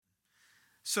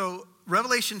So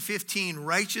Revelation 15,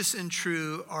 righteous and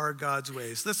true are God's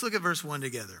ways. Let's look at verse 1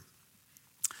 together.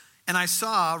 And I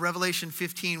saw, Revelation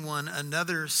 15:1,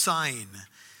 another sign.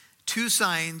 Two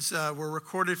signs were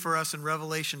recorded for us in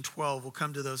Revelation 12. We'll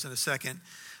come to those in a second.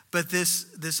 But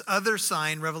this other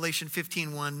sign, Revelation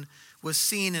 15:1, was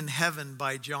seen in heaven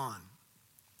by John.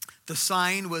 The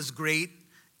sign was great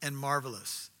and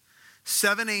marvelous.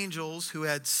 7 angels who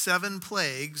had 7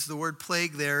 plagues. The word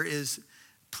plague there is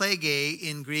plage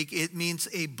in Greek. It means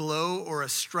a blow or a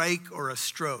strike or a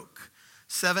stroke.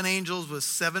 7 angels with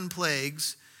 7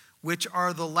 plagues, which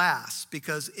are the last,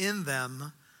 because in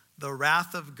them the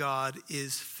wrath of God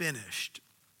is finished.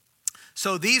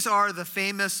 So these are the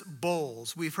famous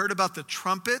bowls. We've heard about the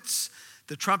trumpets,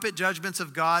 the trumpet judgments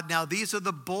of God. Now these are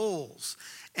the bowls.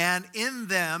 And in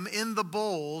them, in the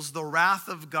bowls, the wrath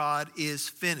of God is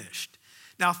finished.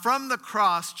 Now from the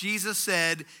cross, Jesus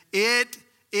said, "It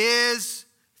is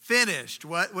finished."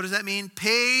 What does that mean?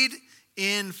 Paid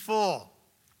in full.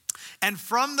 And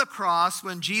from the cross,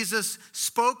 when Jesus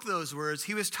spoke those words,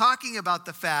 he was talking about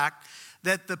the fact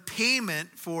that the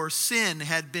payment for sin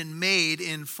had been made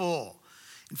in full.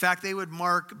 In fact, they would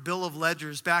mark bill of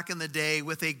ledgers back in the day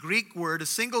with a Greek word, a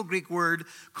single Greek word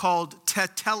called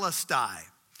tetelestai.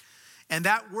 And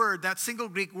that word, that single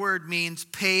Greek word means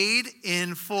paid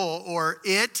in full, or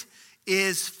it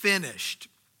is finished.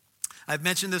 I've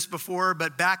mentioned this before,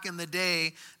 but back in the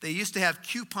day, they used to have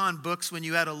coupon books when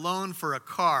you had a loan for a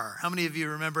car. How many of you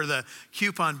remember the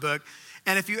coupon book?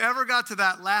 And if you ever got to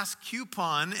that last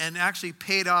coupon and actually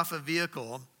paid off a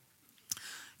vehicle,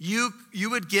 you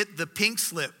would get the pink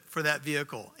slip for that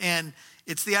vehicle. And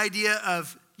it's the idea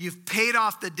of you've paid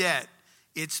off the debt.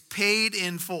 It's paid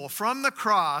in full. From the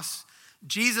cross,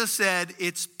 Jesus said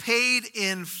it's paid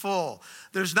in full.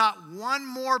 There's not one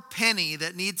more penny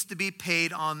that needs to be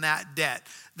paid on that debt.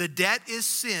 The debt is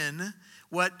sin.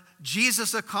 What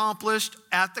Jesus accomplished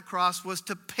at the cross was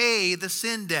to pay the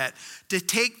sin debt, to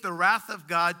take the wrath of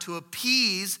God to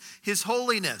appease his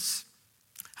holiness.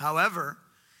 However,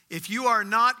 if you are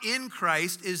not in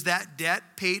Christ, is that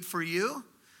debt paid for you?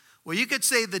 Well, you could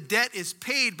say the debt is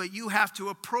paid, but you have to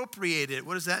appropriate it.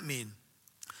 What does that mean?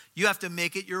 You have to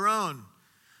make it your own.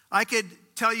 I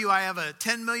could tell you I have a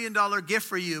 $10 million gift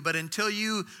for you, but until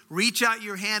you reach out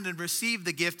your hand and receive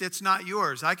the gift, it's not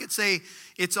yours. I could say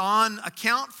it's on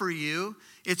account for you,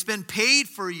 it's been paid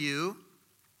for you,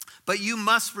 but you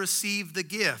must receive the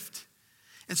gift.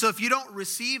 And so if you don't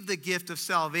receive the gift of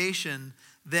salvation,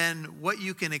 then what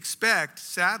you can expect,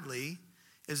 sadly,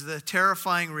 is the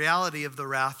terrifying reality of the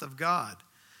wrath of God,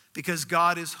 because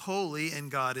God is holy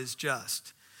and God is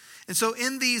just. And so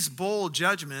in these bowl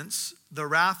judgments, the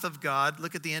wrath of God,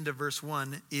 look at the end of verse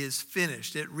 1, is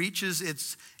finished. It reaches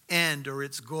its end or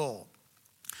its goal.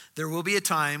 There will be a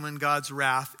time when God's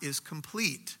wrath is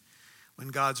complete, when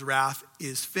God's wrath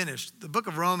is finished. The book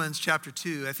of Romans chapter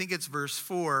 2, I think it's verse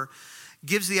 4,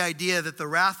 gives the idea that the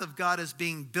wrath of God is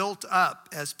being built up.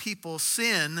 As people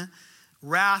sin,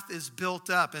 wrath is built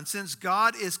up. And since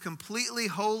God is completely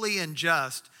holy and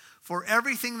just, for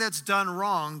everything that's done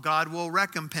wrong, God will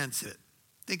recompense it.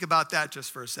 Think about that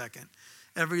just for a second.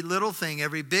 Every little thing,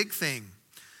 every big thing,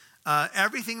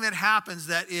 everything that happens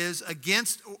that is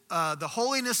against the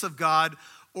holiness of God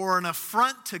or an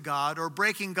affront to God or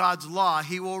breaking God's law,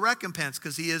 he will recompense,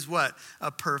 because he is what?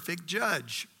 A perfect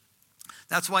judge.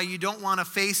 That's why you don't want to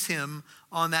face him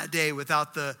on that day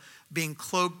without being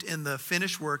cloaked in the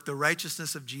finished work, the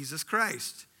righteousness of Jesus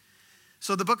Christ.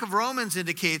 So the book of Romans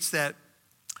indicates that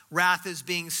wrath is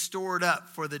being stored up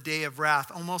for the day of wrath,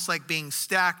 almost like being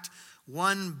stacked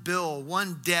one bill,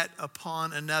 one debt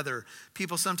upon another.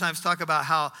 People sometimes talk about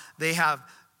how they have,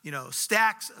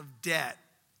 stacks of debt.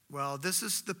 Well, this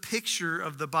is the picture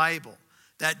of the Bible.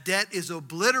 That debt is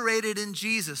obliterated in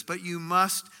Jesus, but you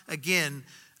must, again,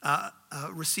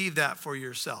 receive that for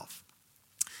yourself.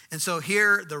 And so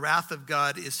here, the wrath of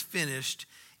God is finished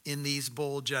in these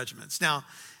bowl judgments. Now,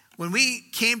 when we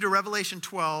came to Revelation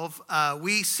 12,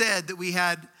 we said that we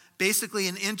had basically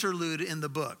an interlude in the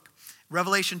book.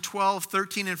 Revelation 12,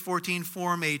 13, and 14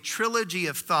 form a trilogy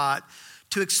of thought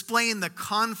to explain the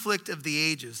conflict of the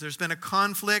ages. There's been a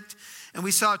conflict, and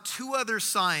we saw 2 other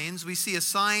signs. We see a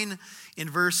sign in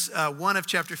verse 1 of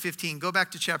chapter 15. Go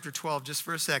back to chapter 12 just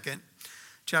for a second.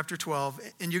 Chapter 12,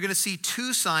 and you're going to see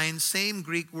 2 signs, same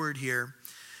Greek word here.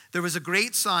 There was a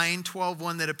great sign,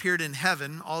 12:1, that appeared in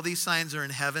heaven. All these signs are in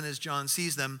heaven as John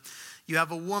sees them. You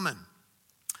have a woman.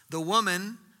 The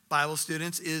woman, Bible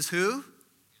students, is who?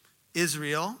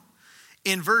 Israel.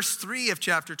 In verse 3 of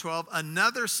chapter 12,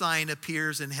 another sign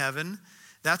appears in heaven.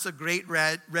 That's a great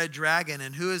red dragon.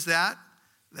 And who is that?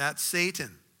 That's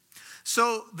Satan.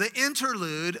 So the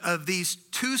interlude of these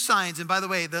two signs, and by the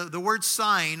way, the word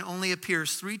sign only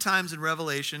appears 3 times in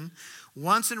Revelation,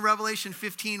 once in Revelation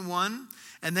 15:1,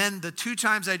 and then the 2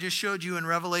 times I just showed you in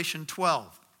Revelation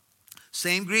 12.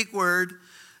 Same Greek word,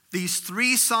 these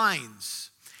 3 signs.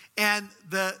 And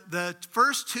the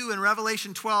first 2 in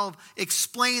Revelation 12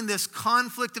 explain this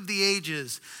conflict of the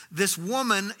ages. This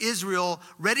woman, Israel,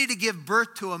 ready to give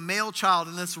birth to a male child,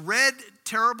 and this red,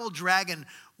 terrible dragon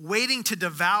waiting to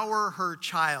devour her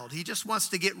child. He just wants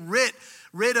to get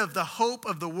rid of the hope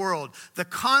of the world. The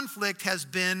conflict has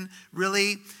been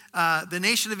really, the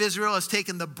nation of Israel has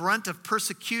taken the brunt of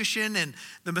persecution, and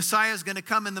the Messiah is going to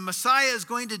come, and the Messiah is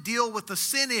going to deal with the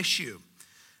sin issue.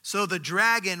 So the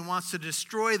dragon wants to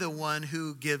destroy the one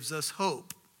who gives us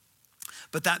hope.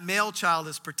 But that male child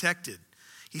is protected.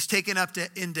 He's taken up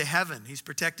into heaven. He's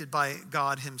protected by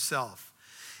God himself.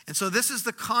 And so this is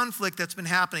the conflict that's been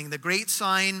happening. The great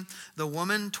sign, the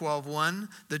woman, 12:1.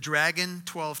 The dragon,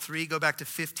 12:3. Go back to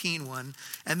 15:1.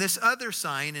 And this other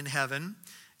sign in heaven,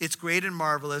 it's great and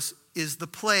marvelous, is the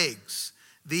plagues.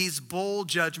 These bold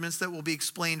judgments that will be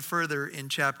explained further in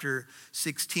chapter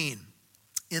 16.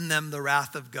 In them, the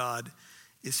wrath of God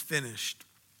is finished.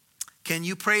 Can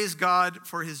you praise God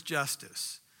for his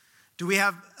justice? Do we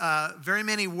have very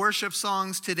many worship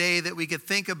songs today that we could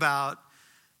think about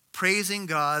praising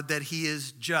God that he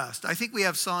is just? I think we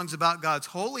have songs about God's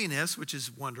holiness, which is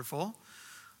wonderful.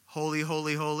 Holy,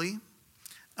 holy, holy.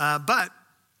 But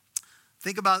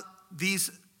think about these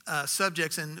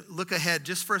subjects and look ahead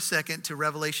just for a second to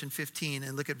Revelation 15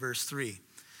 and look at verse 3.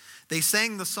 They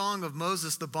sang the song of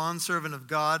Moses, the bondservant of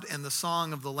God, and the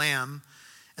song of the Lamb.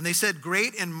 And they said,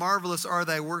 great and marvelous are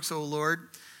thy works, O Lord,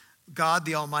 God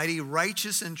the Almighty.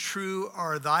 Righteous and true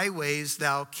are thy ways,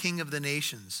 thou King of the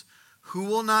nations. Who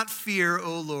will not fear,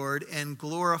 O Lord, and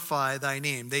glorify thy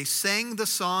name? They sang the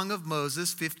song of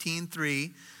Moses,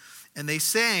 15:3. And they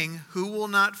sang, who will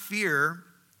not fear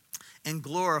and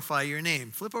glorify your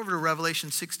name? Flip over to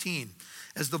Revelation 16.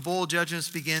 As the bold judgments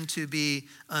begin to be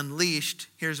unleashed,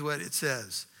 here's what it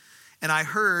says. And I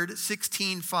heard,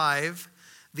 16:5,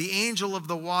 the angel of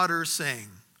the waters saying,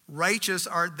 righteous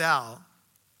art thou,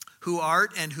 who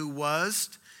art and who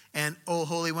wast, and O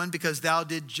Holy One, because thou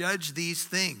did judge these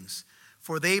things.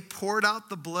 For they poured out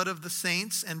the blood of the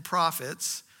saints and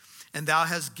prophets, and thou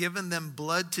hast given them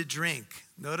blood to drink.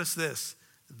 Notice this,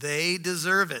 they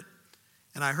deserve it.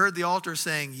 And I heard the altar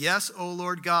saying, yes, O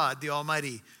Lord God, the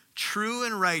Almighty, true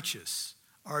and righteous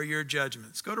are your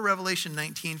judgments. Go to Revelation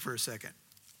 19 for a second.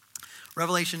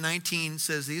 Revelation 19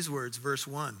 says these words, verse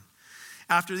 1.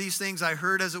 After these things I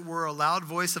heard, as it were, a loud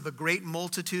voice of a great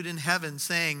multitude in heaven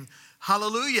saying,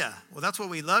 hallelujah. Well, that's what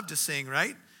we love to sing,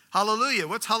 right? Hallelujah.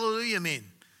 What's hallelujah mean?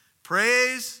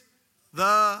 Praise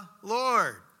the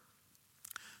Lord.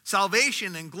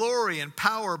 Salvation and glory and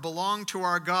power belong to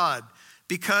our God,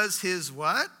 because his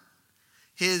what?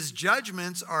 His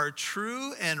judgments are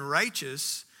true and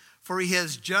righteous, for he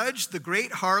has judged the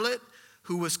great harlot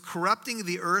who was corrupting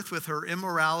the earth with her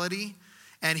immorality,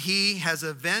 and he has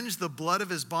avenged the blood of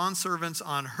his bondservants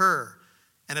on her.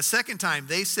 And a second time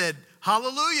they said,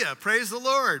 hallelujah, praise the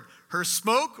Lord. Her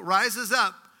smoke rises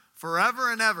up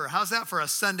forever and ever. How's that for a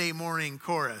Sunday morning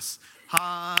chorus?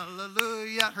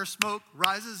 Hallelujah, her smoke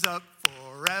rises up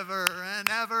forever and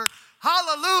ever.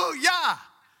 Hallelujah.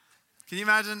 Can you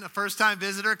imagine a first-time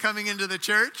visitor coming into the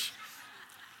church?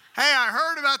 Hey, I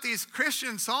heard about these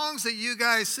Christian songs that you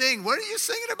guys sing. What are you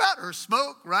singing about? Her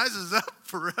smoke rises up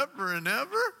forever and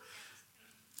ever?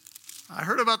 I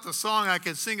heard about the song I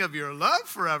could sing of your love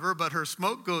forever, but her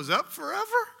smoke goes up forever?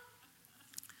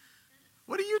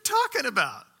 What are you talking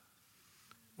about?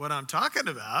 What I'm talking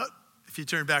about, if you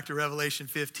turn back to Revelation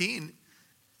 15,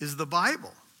 is the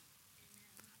Bible.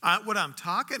 What I'm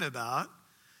talking about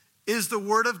is the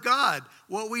Word of God.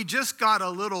 What we just got a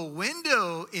little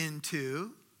window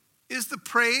into is the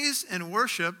praise and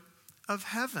worship of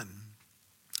heaven.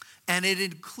 And it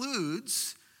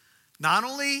includes not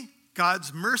only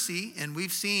God's mercy, and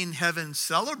we've seen heaven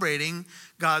celebrating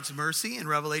God's mercy in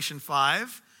Revelation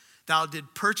 5. Thou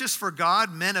did purchase for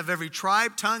God men of every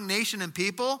tribe, tongue, nation, and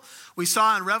people. We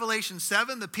saw in Revelation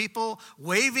 7 the people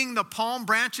waving the palm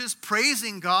branches,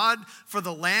 praising God for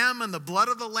the Lamb and the blood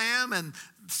of the Lamb and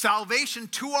salvation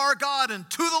to our God and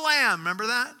to the Lamb. Remember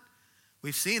that?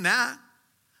 We've seen that.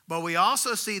 But we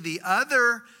also see the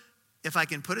other, if I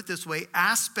can put it this way,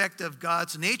 aspect of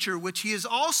God's nature, which he is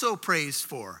also praised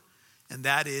for, and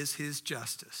that is his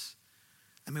justice.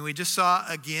 I mean, we just saw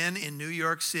again in New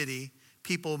York City,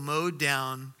 people mowed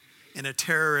down in a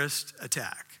terrorist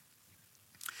attack.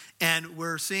 And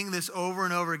we're seeing this over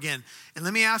and over again. And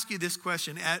let me ask you this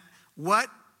question. At what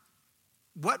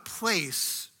what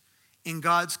place in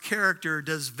God's character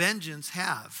does vengeance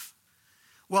have?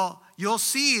 Well, you'll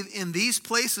see in these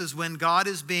places when God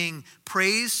is being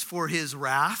praised for his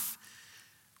wrath,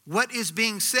 what is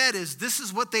being said is, this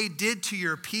is what they did to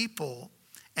your people,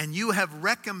 and you have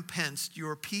recompensed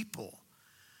your people.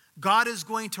 God is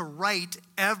going to right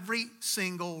every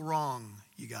single wrong,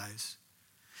 you guys.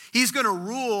 He's going to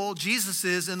rule, Jesus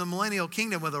is, in the millennial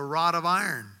kingdom with a rod of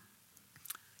iron.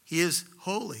 He is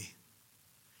holy.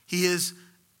 He is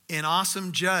an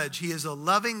awesome judge. He is a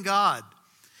loving God.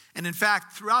 And in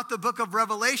fact, throughout the book of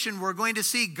Revelation, we're going to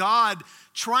see God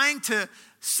trying to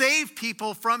save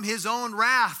people from his own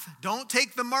wrath. Don't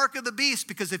take the mark of the beast,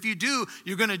 because if you do,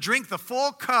 you're going to drink the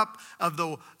full cup of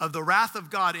the wrath of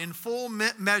God in full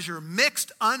measure,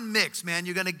 mixed, unmixed, man.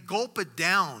 You're going to gulp it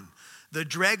down, the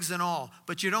dregs and all.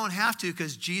 But you don't have to,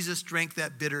 because Jesus drank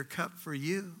that bitter cup for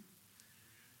you.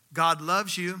 God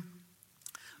loves you,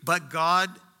 but God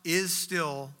is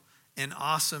still an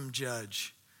awesome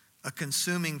judge, a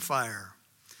consuming fire.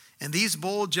 And these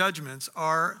bold judgments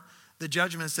are the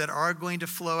judgments that are going to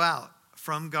flow out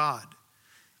from God.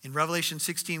 In Revelation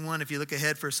 16:1, if you look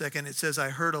ahead for a second, it says, I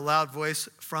heard a loud voice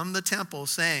from the temple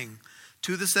saying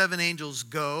to the seven angels,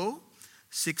 go,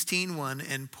 16:1,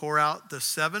 and pour out the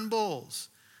seven bowls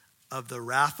of the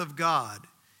wrath of God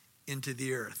into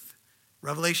the earth.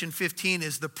 Revelation 15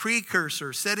 is the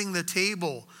precursor, setting the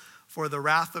table for the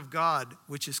wrath of God,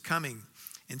 which is coming.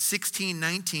 In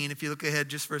 16:19, if you look ahead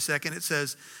just for a second, it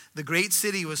says, the great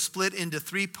city was split into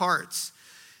three parts,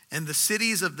 and the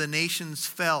cities of the nations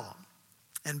fell.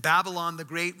 And Babylon the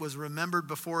Great was remembered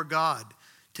before God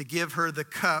to give her the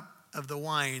cup of the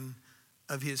wine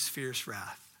of his fierce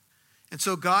wrath. And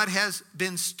so God has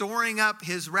been storing up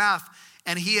his wrath,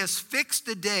 and he has fixed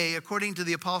a day, according to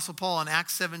the Apostle Paul in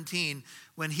Acts 17,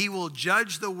 when he will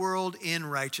judge the world in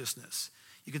righteousness.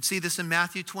 You can see this in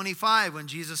Matthew 25 when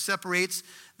Jesus separates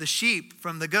the sheep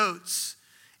from the goats.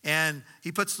 And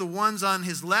he puts the ones on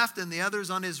his left and the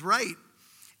others on his right.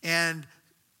 And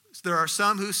there are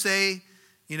some who say,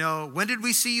 when did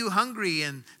we see you hungry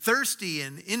and thirsty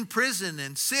and in prison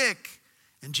and sick?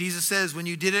 And Jesus says, when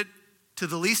you did it to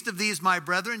the least of these, my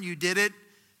brethren, you did it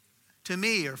to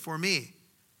me or for me.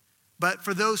 But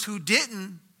for those who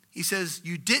didn't, he says,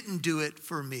 you didn't do it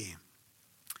for me.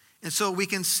 And so we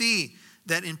can see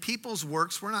that in people's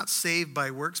works, we're not saved by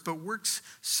works, but works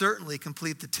certainly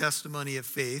complete the testimony of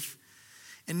faith.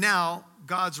 And now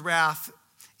God's wrath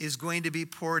is going to be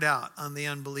poured out on the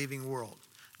unbelieving world.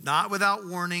 Not without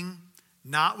warning,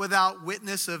 not without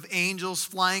witness of angels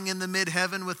flying in the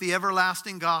mid-heaven with the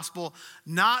everlasting gospel,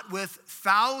 not with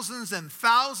thousands and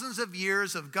thousands of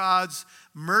years of God's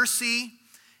mercy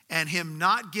and him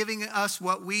not giving us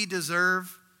what we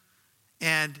deserve,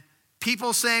 and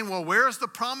people saying, well, where's the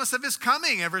promise of his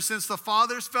coming? Ever since the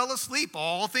fathers fell asleep,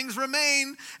 all things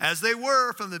remain as they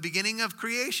were from the beginning of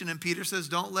creation. And Peter says,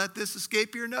 don't let this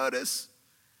escape your notice.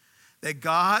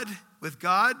 That with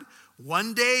God,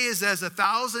 one day is as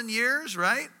 1,000 years,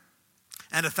 right?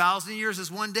 And 1,000 years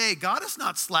is one day. God is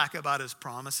not slack about his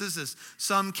promises, as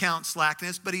some count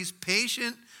slackness, but he's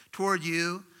patient toward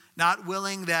you, not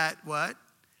willing that, what?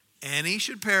 Any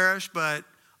should perish, but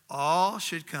all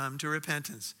should come to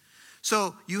repentance.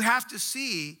 So you have to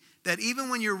see that even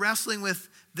when you're wrestling with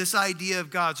this idea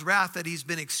of God's wrath, that he's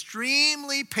been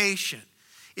extremely patient.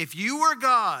 If you were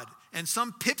God and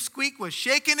some pipsqueak was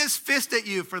shaking his fist at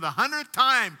you for the 100th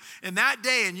time in that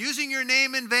day and using your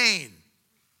name in vain,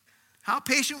 how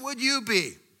patient would you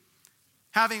be?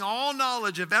 Having all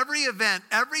knowledge of every event,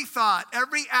 every thought,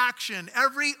 every action,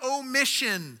 every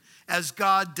omission as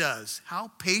God does. How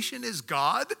patient is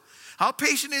God? How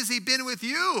patient has he been with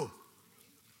you?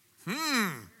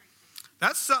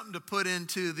 That's something to put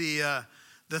into the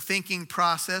thinking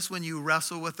process when you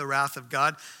wrestle with the wrath of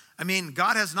God. I mean,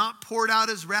 God has not poured out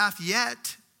his wrath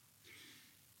yet,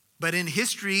 but in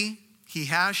history, he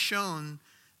has shown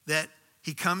that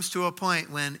he comes to a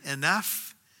point when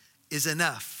enough is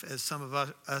enough, as some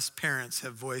of us parents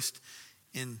have voiced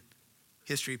in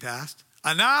history past.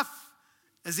 Enough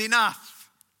is enough.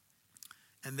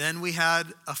 And then we had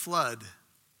a flood,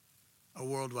 a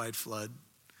worldwide flood.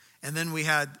 And then we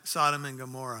had Sodom and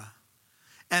Gomorrah.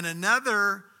 And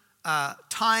another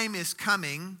time is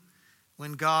coming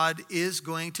when God is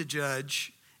going to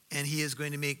judge, and he is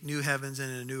going to make new heavens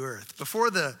and a new earth.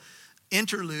 Before the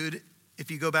interlude,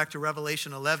 if you go back to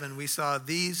Revelation 11, we saw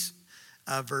these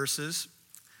verses.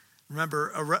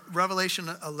 Remember,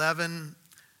 Revelation 11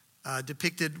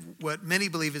 depicted what many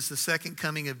believe is the second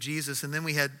coming of Jesus. And then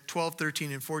we had 12,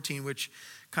 13, and 14, which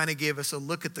kind of gave us a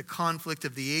look at the conflict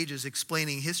of the ages,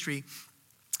 explaining history.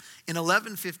 In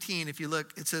 11:15, if you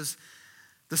look, it says,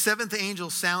 The seventh angel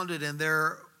sounded, and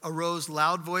there arose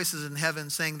loud voices in heaven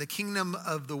saying, the kingdom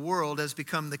of the world has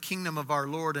become the kingdom of our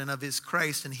Lord and of his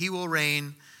Christ, and he will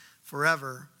reign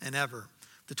forever and ever.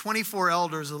 The 24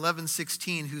 elders,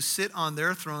 11:16, who sit on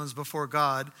their thrones before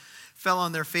God, fell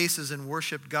on their faces and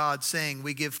worshiped God, saying,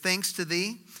 we give thanks to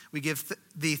thee. We give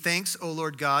thee thanks, O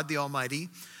Lord God, the Almighty,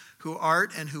 who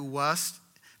art and who wast,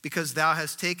 because thou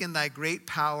hast taken thy great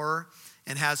power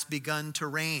and hast begun to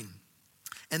reign.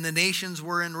 And the nations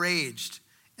were enraged,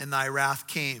 and thy wrath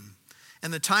came.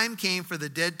 And the time came for the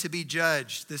dead to be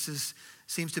judged.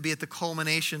 Seems to be at the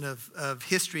culmination of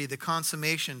history, the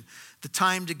consummation, the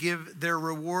time to give their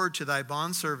reward to thy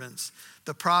bondservants,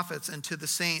 the prophets, and to the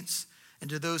saints, and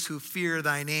to those who fear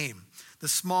thy name, the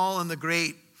small and the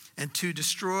great, and to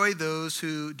destroy those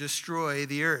who destroy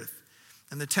the earth.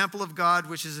 And the temple of God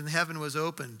which is in heaven was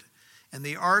opened, and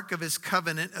the ark of his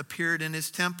covenant appeared in his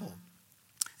temple.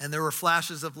 And there were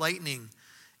flashes of lightning,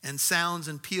 and sounds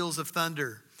and peals of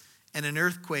thunder, and an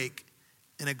earthquake,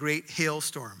 and a great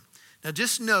hailstorm. Now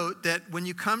just note that when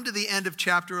you come to the end of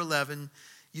chapter 11,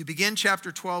 you begin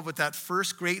chapter 12 with that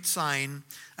first great sign.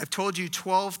 I've told you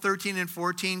 12, 13, and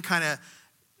 14 kind of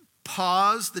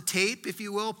pause the tape, if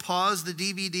you will, pause the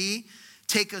DVD,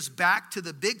 take us back to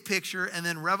the big picture, and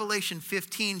then Revelation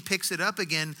 15 picks it up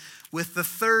again with the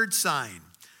third sign.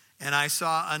 And I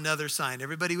saw another sign.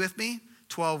 Everybody with me?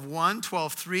 12:1,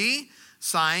 12:3,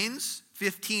 signs.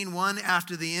 15:1,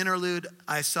 after the interlude,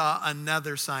 I saw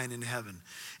another sign in heaven.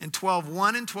 In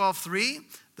 12:1 and 12:3,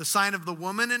 the sign of the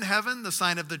woman in heaven, the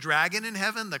sign of the dragon in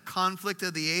heaven, the conflict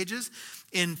of the ages.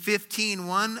 In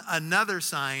 15:1, another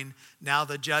sign, now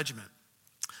the judgment.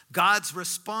 God's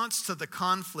response to the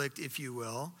conflict, if you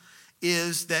will,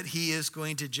 is that he is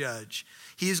going to judge.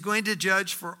 He is going to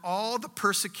judge for all the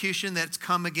persecution that's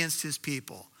come against his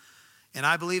people. And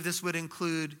I believe this would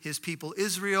include his people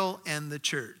Israel and the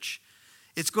church.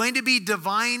 It's going to be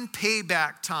divine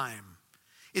payback time.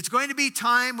 It's going to be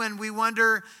time when we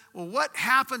wonder, well, what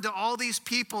happened to all these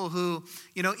people who,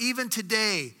 even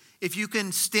today, if you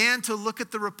can stand to look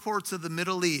at the reports of the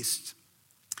Middle East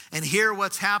and hear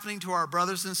what's happening to our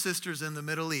brothers and sisters in the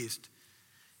Middle East,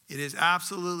 it is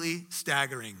absolutely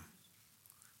staggering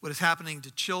what is happening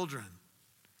to children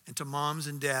and to moms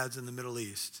and dads in the Middle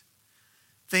East.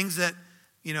 Things that,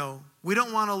 we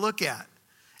don't want to look at.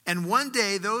 And one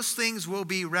day those things will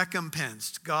be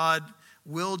recompensed. God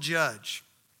will judge.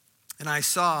 And I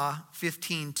saw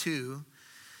 15:2,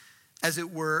 as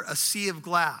it were, a sea of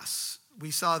glass. We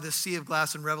saw this sea of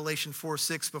glass in Revelation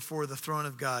 4:6 before the throne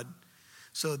of God.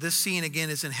 So this scene again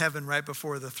is in heaven right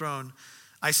before the throne.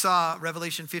 I saw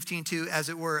Revelation 15:2, as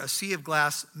it were, a sea of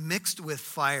glass mixed with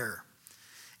fire.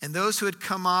 And those who had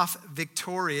come off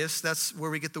victorious, that's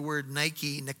where we get the word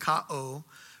Nike, Nikao,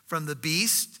 from the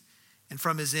beast and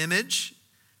from his image,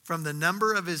 from the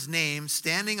number of his name,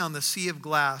 standing on the sea of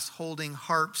glass, holding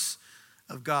harps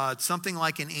of God, something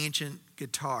like an ancient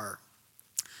guitar.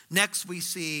 Next, we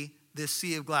see this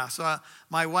sea of glass. So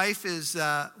my wife is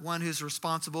one who's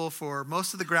responsible for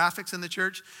most of the graphics in the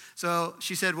church. So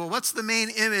she said, well, what's the main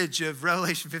image of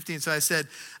Revelation 15? So I said,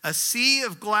 a sea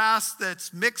of glass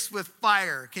that's mixed with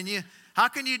fire. How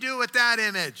can you do it with that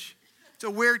image? It's a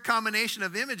weird combination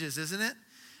of images, isn't it?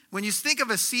 When you think of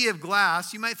a sea of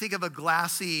glass, you might think of a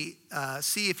glassy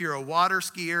sea. If you're a water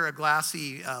skier, a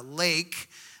glassy lake,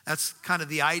 that's kind of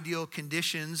the ideal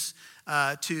conditions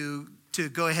to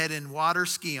go ahead and water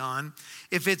ski on.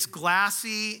 If it's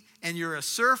glassy and you're a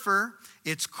surfer,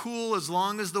 it's cool as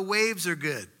long as the waves are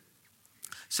good.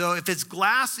 So if it's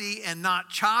glassy and not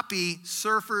choppy,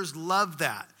 surfers love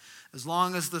that, as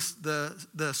long as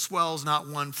the swell's not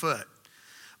 1 foot.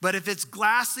 But if it's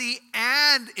glassy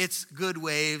and it's good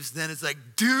waves, then it's like,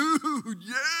 dude,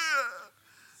 yeah,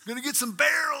 gonna get some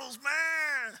barrels,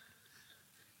 man.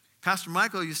 Pastor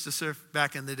Michael used to surf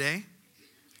back in the day.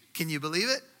 Can you believe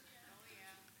it?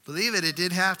 Believe it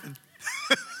did happen.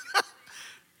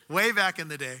 Way back in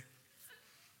the day.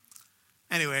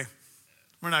 Anyway,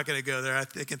 we're not going to go there. I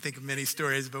can think of many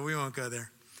stories, but we won't go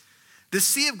there. The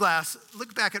sea of glass,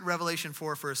 look back at Revelation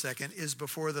 4 for a second, is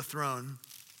before the throne.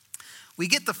 We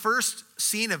get the first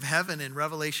scene of heaven in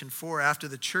Revelation 4 after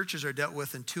the churches are dealt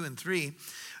with in 2 and 3.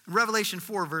 Revelation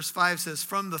 4 verse 5 says,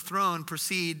 from the throne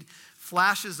proceed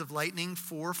flashes of lightning,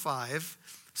 4:5,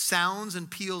 sounds and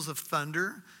peals of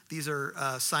thunder. These are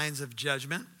signs of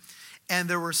judgment. And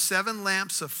there were 7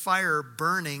 lamps of fire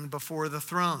burning before the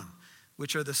throne,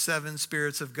 which are the 7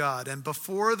 spirits of God. And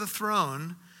before the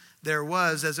throne, there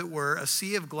was, as it were, a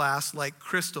sea of glass like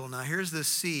crystal. Now here's this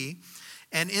sea.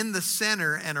 And in the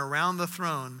center and around the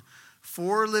throne,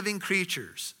 4 living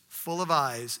creatures full of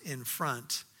eyes in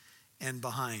front and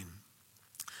behind.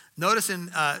 Notice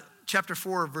in chapter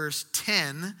 4, verse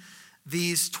 10,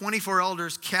 these 24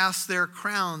 elders cast their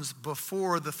crowns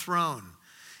before the throne.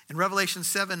 In Revelation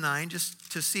 7:9,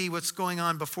 just to see what's going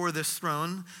on before this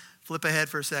throne, flip ahead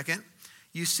for a second.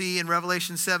 You see in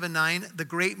Revelation 7:9, the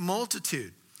great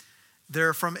multitude.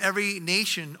 They're from every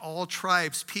nation, all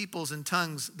tribes, peoples, and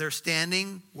tongues. They're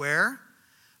standing where?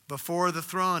 Before the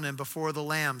throne and before the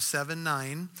Lamb.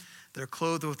 7:9. They're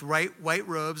clothed with white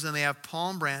robes, and they have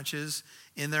palm branches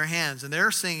in their hands. And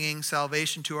they're singing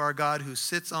salvation to our God who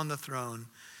sits on the throne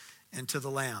and to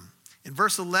the Lamb. In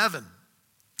verse 11,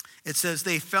 it says,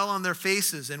 they fell on their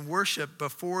faces and worshiped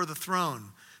before the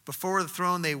throne. Before the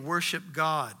throne, they worship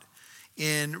God.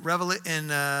 In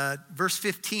verse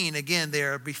 15, again, they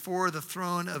are before the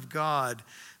throne of God,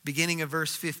 beginning of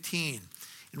verse 15.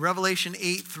 In Revelation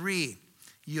 8:3,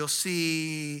 you'll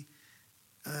see,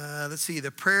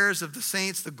 the prayers of the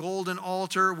saints, the golden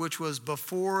altar, which was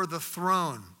before the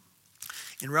throne.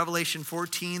 In Revelation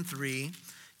 14:3,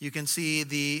 you can see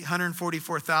the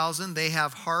 144,000, they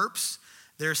have harps.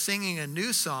 They're singing a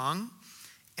new song,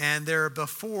 and they're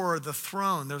before the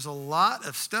throne. There's a lot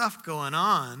of stuff going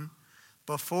on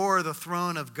before the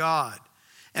throne of God.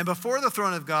 And before the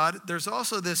throne of God, there's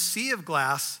also this sea of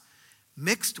glass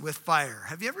mixed with fire.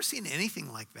 Have you ever seen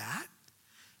anything like that?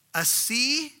 A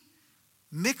sea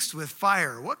mixed with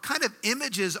fire. What kind of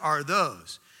images are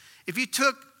those? If you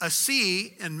took a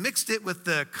sea and mixed it with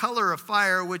the color of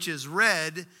fire, which is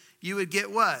red, you would get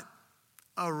what?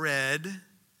 A red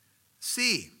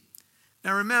sea.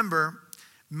 Now remember,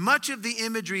 much of the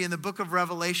imagery in the book of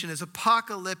Revelation is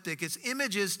apocalyptic. It's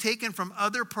images taken from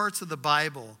other parts of the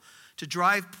Bible to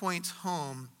drive points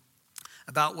home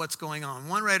about what's going on.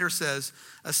 One writer says,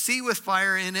 a sea with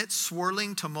fire in it,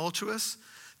 swirling, tumultuous.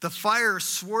 The fire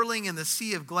swirling in the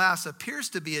sea of glass appears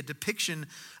to be a depiction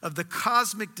of the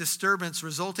cosmic disturbance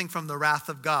resulting from the wrath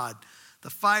of God. The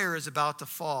fire is about to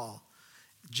fall.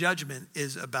 Judgment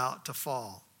is about to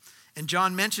fall. And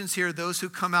John mentions here those who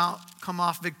come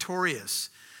off victorious.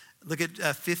 Look at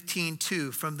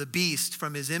 15:2, from the beast,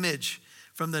 from his image,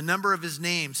 from the number of his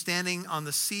name, standing on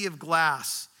the sea of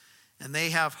glass, and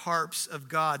they have harps of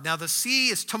God. Now the sea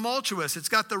is tumultuous. It's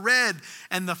got the red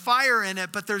and the fire in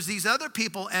it, but there's these other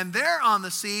people, and they're on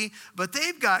the sea, but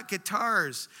they've got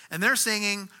guitars, and they're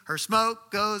singing, her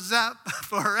smoke goes up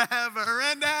forever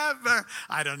and ever.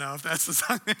 I don't know if that's the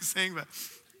song they sing,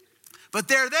 but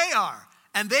there they are.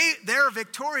 And they're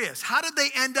victorious. How did they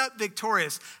end up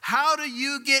victorious? How do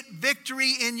you get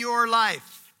victory in your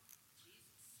life?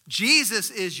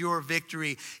 Jesus is your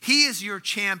victory. He is your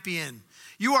champion.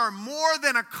 You are more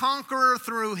than a conqueror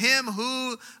through him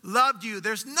who loved you.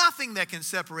 There's nothing that can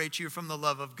separate you from the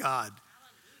love of God.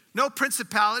 No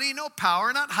principality, no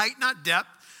power, not height, not depth,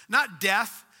 not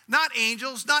death, not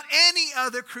angels, not any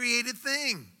other created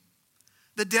thing.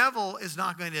 The devil is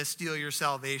not going to steal your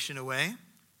salvation away.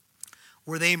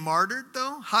 Were they martyred,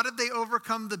 though? How did they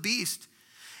overcome the beast?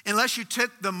 Unless you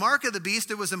took the mark of the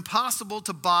beast, it was impossible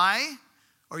to buy,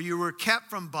 or you were kept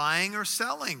from buying or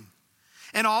selling.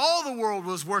 And all the world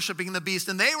was worshiping the beast,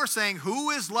 and they were saying,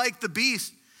 who is like the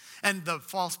beast? And the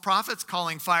false prophets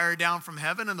calling fire down from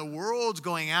heaven, and the world's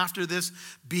going after this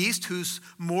beast whose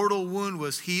mortal wound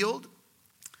was healed.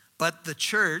 But the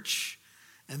church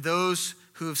and those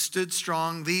who have stood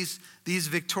strong, these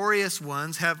victorious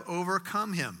ones have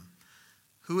overcome him.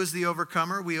 Who is the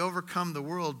overcomer? We overcome the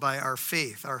world by our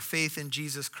faith in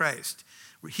Jesus Christ.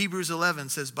 Hebrews 11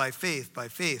 says, by faith, by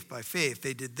faith, by faith.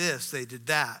 They did this, they did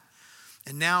that.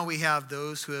 And now we have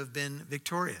those who have been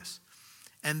victorious.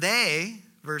 And they,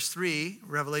 verse 3,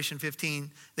 Revelation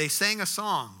 15, they sang a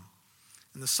song.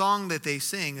 And the song that they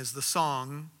sing is the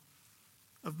song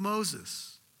of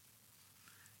Moses.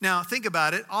 Now think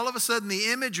about it. All of a sudden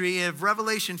the imagery of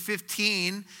Revelation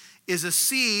 15 is a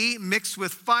sea mixed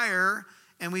with fire.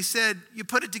 And we said, you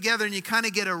put it together and you kind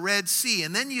of get a red sea.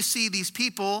 And then you see these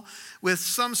people with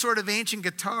some sort of ancient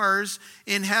guitars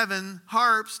in heaven,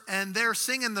 harps, and they're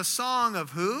singing the song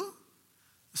of who?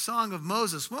 The song of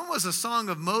Moses. When was the song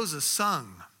of Moses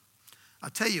sung? I'll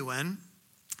tell you when.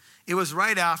 It was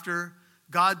right after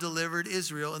God delivered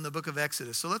Israel in the book of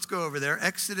Exodus. So let's go over there.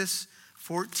 Exodus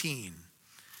 14.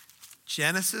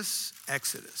 Genesis,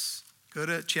 Exodus. Go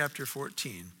to chapter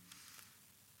 14.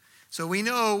 So we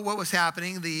know what was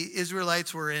happening. The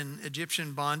Israelites were in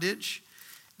Egyptian bondage.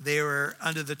 They were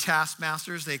under the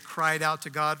taskmasters. They cried out to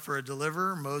God for a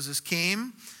deliverer. Moses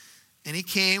came, and he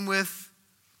came with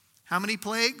how many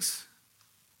plagues?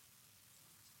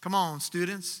 Come on,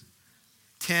 students.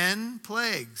 10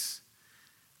 plagues.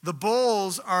 The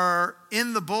bowls are,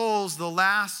 in the bowls, the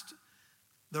last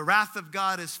The wrath of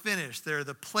God is finished. They're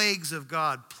the plagues of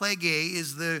God. Plague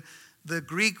is the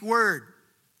Greek word.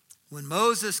 When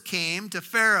Moses came to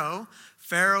Pharaoh,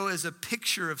 Pharaoh is a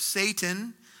picture of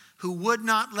Satan who would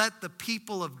not let the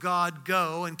people of God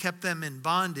go and kept them in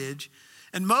bondage.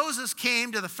 And Moses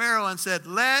came to the Pharaoh and said,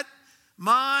 "Let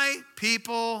my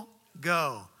people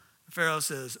go." Pharaoh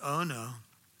says, "Oh no,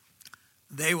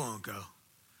 they won't go."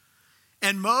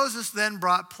 And Moses then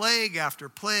brought plague after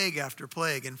plague after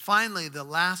plague. And finally, the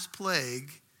last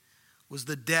plague was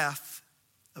the death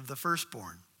of the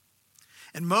firstborn.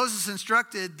 And Moses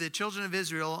instructed the children of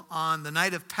Israel on the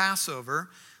night of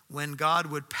Passover, when God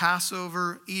would pass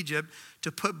over Egypt,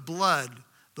 to put blood,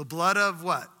 the blood of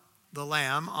what? The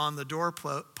lamb, on the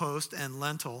doorpost and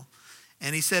lintel.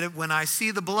 And he said, "When I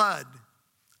see the blood,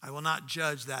 I will not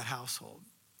judge that household."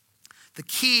 The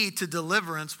key to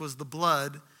deliverance was the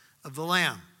blood of the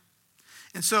lamb.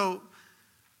 And so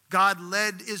God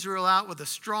led Israel out with a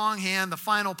strong hand. The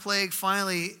final plague,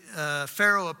 finally,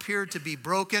 Pharaoh appeared to be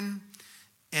broken.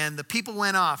 And the people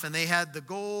went off, and they had the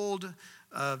gold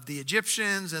of the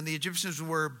Egyptians, and the Egyptians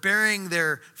were burying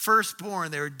their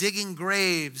firstborn. They were digging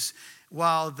graves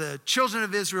while the children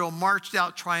of Israel marched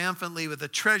out triumphantly with the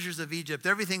treasures of Egypt.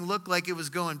 Everything looked like it was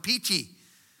going peachy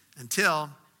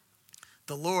until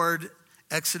the Lord,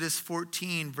 Exodus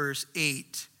 14, verse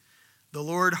 8, the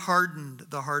Lord hardened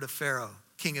the heart of Pharaoh,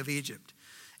 king of Egypt,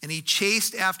 and he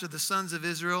chased after the sons of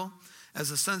Israel as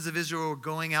the sons of Israel were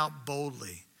going out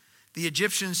boldly. The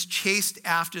Egyptians chased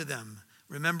after them.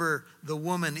 Remember the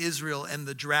woman Israel and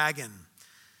the dragon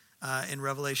in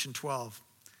Revelation 12.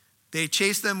 They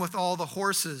chased them with all the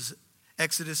horses,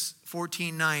 Exodus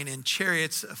 14:9, and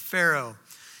chariots of Pharaoh,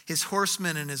 his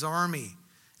horsemen and his army.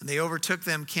 And they overtook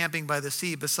them camping by the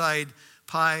sea beside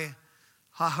Pi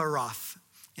Hahiroth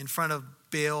in front of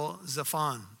Baal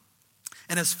Zephon.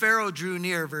 And as Pharaoh drew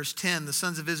near, verse 10, the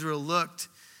sons of Israel looked,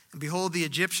 and behold, the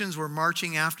Egyptians were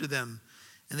marching after them,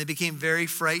 and they became very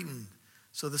frightened.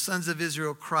 So the sons of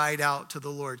Israel cried out to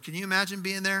the Lord. Can you imagine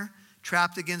being there,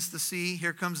 trapped against the sea?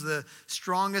 Here comes the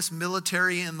strongest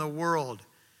military in the world.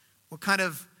 What kind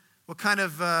of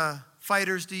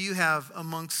fighters do you have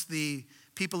amongst the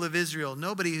people of Israel?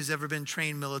 Nobody who's ever been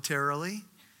trained militarily.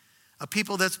 A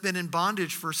people that's been in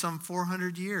bondage for some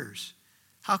 400 years.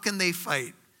 How can they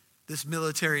fight this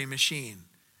military machine?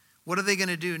 What are they going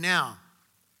to do now?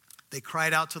 They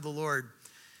cried out to the Lord.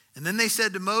 And then they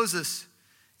said to Moses,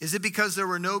 "Is it because there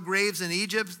were no graves in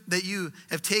Egypt that you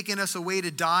have taken us away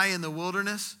to die in the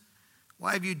wilderness?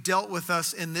 Why have you dealt with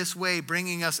us in this way,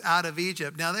 bringing us out of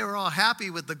Egypt?" Now they were all happy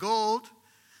with the gold.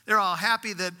 They're all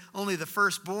happy that only the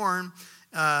firstborn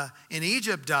in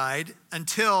Egypt died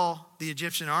until the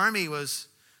Egyptian army was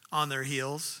on their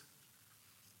heels.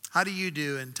 How do you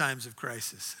do in times of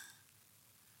crisis?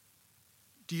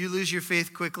 Do you lose your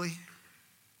faith quickly?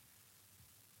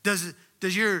 Does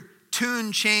your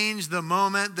tune change the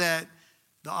moment that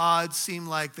the odds seem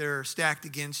like they're stacked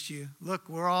against you? Look,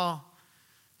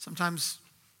 sometimes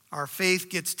our faith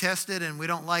gets tested and we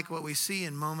don't like what we see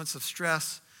in moments of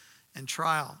stress and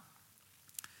trial.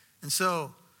 And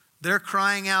so they're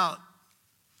crying out,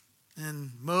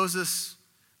 and Moses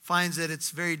finds that it's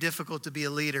very difficult to be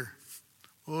a leader.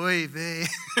 Oy vey.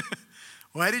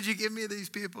 Why did you give me these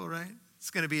people, right? It's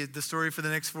going to be the story for the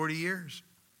next 40 years.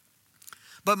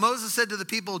 But Moses said to the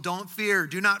people, "Don't fear,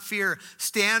 do not fear.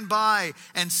 Stand by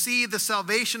and see the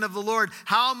salvation of the Lord."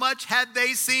 How much had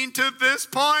they seen to this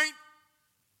point?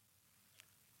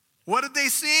 What had they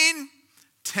seen?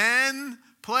 10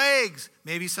 plagues.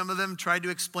 Maybe some of them tried to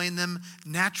explain them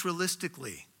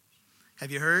naturalistically.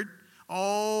 Have you heard?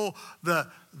 Oh,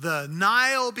 the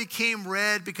Nile became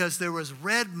red because there was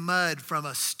red mud from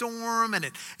a storm, and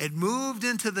it moved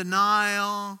into the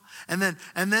Nile, and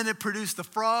then it produced the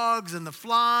frogs and the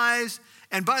flies.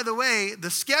 And by the way,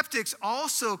 the skeptics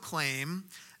also claim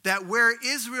that where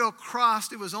Israel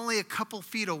crossed, it was only a couple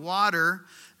feet of water.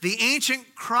 The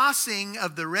ancient crossing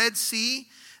of the Red Sea,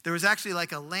 there was actually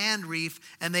like a land reef,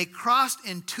 and they crossed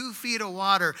in 2 feet of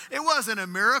water. It wasn't a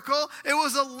miracle. It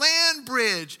was a land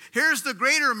bridge. Here's the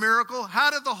greater miracle.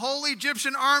 How did the whole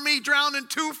Egyptian army drown in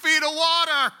 2 feet of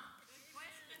water?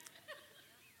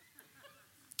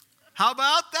 How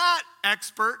about that,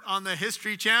 expert on the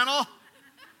History Channel?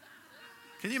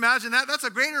 Can you imagine that? That's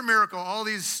a greater miracle. All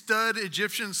these stud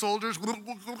Egyptian soldiers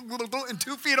in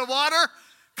 2 feet of water?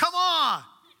 Come on.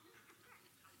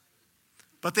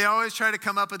 But they always try to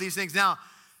come up with these things. Now,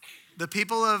 the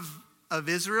people of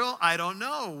Israel, I don't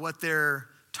know what their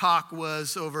talk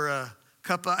was over a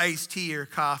cup of iced tea or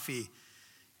coffee.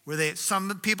 Were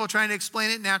some people trying to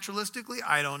explain it naturalistically?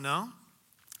 I don't know.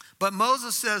 But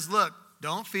Moses says, look,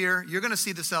 Don't fear. You're going to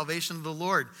see the salvation of the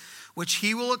Lord, which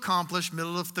he will accomplish,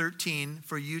 middle of 13,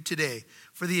 for you today.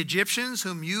 For the Egyptians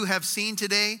whom you have seen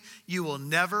today, you will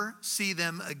never see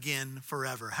them again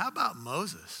forever. How about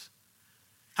Moses?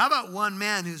 How about one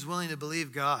man who's willing to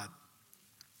believe God?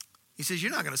 He says,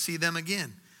 you're not going to see them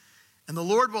again. And the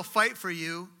Lord will fight for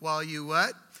you while you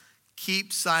what?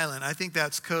 Keep silent. I think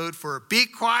that's code for be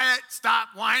quiet, stop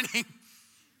whining.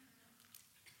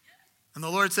 And the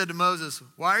Lord said to Moses,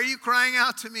 why are you crying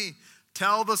out to me?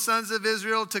 Tell the sons of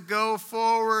Israel to go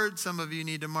forward. Some of you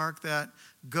need to mark that.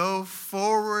 Go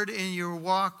forward in your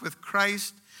walk with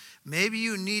Christ. Maybe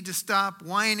you need to stop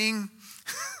whining.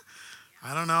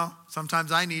 I don't know.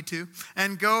 Sometimes I need to.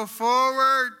 And go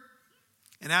forward.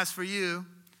 And as for you,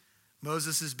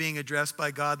 Moses is being addressed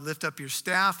by God. Lift up your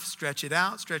staff, stretch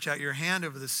out your hand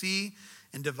over the sea,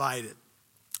 and divide it.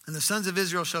 And the sons of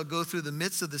Israel shall go through the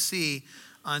midst of the sea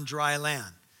on dry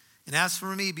land. And as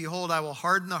for me, behold, I will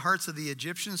harden the hearts of the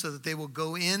Egyptians so that they will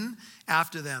go in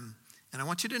after them. And I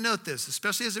want you to note this,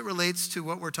 especially as it relates to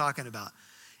what we're talking about.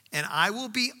 And I will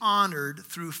be honored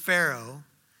through Pharaoh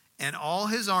and all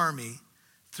his army,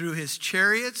 through his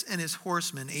chariots and his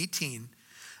horsemen, 18.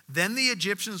 Then the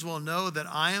Egyptians will know that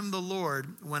I am the Lord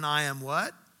when I am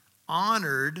what?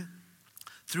 Honored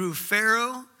through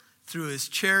Pharaoh, through his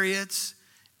chariots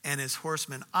and his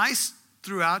horsemen. I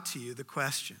threw out to you the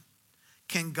question,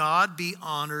 can God be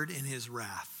honored in his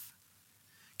wrath?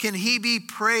 Can he be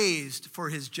praised for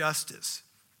his justice?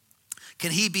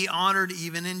 Can he be honored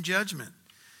even in judgment?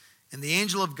 And the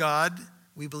angel of God,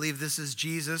 we believe this is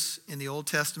Jesus in the Old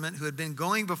Testament, who had been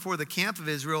going before the camp of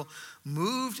Israel,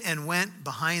 moved and went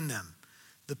behind them.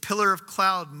 The pillar of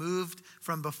cloud moved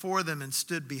from before them and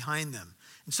stood behind them.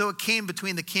 And so it came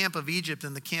between the camp of Egypt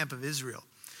and the camp of Israel.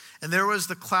 And there was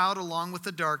the cloud along with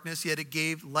the darkness, yet it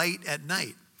gave light at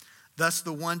night. Thus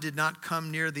the one did not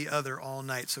come near the other all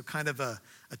night. So kind of a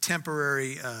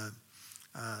temporary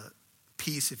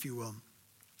peace, if you will.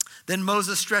 Then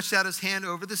Moses stretched out his hand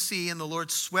over the sea, and the Lord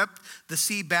swept the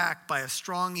sea back by a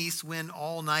strong east wind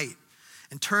all night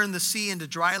and turned the sea into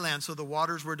dry land, so the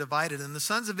waters were divided. And the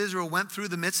sons of Israel went through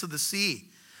the midst of the sea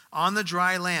on the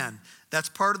dry land. That's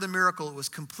part of the miracle. It was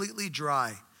completely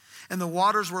dry. And the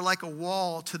waters were like a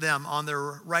wall to them on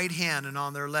their right hand and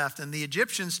on their left. And the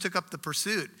Egyptians took up the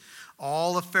pursuit.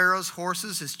 All of Pharaoh's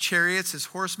horses, his chariots, his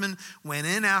horsemen went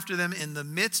in after them in the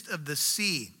midst of the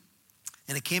sea.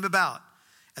 And it came about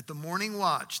at the morning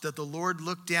watch that the Lord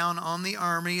looked down on the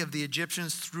army of the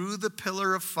Egyptians through the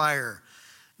pillar of fire.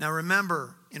 Now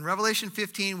remember, in Revelation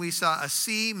 15, we saw a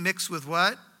sea mixed with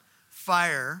what?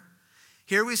 Fire.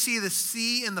 Here we see the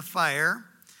sea and the fire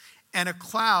and a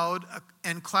cloud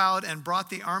and brought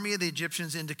the army of the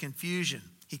Egyptians into confusion.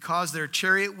 He caused their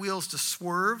chariot wheels to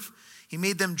swerve. He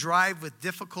made them drive with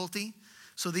difficulty.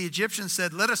 So the Egyptians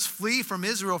said, let us flee from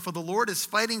Israel, for the Lord is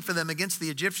fighting for them against the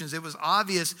Egyptians. It was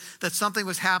obvious that something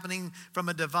was happening from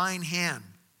a divine hand.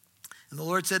 And the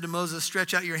Lord said to Moses,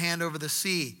 stretch out your hand over the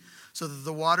sea, so that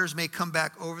the waters may come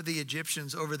back over the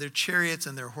Egyptians, over their chariots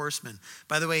and their horsemen.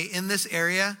 By the way, in this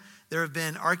area, there have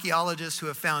been archaeologists who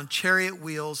have found chariot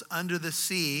wheels under the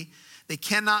sea. They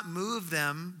cannot move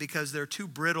them because they're too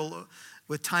brittle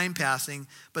with time passing,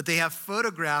 but they have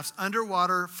photographs,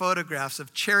 underwater photographs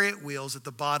of chariot wheels at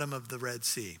the bottom of the Red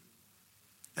Sea.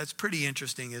 That's pretty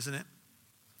interesting, isn't it?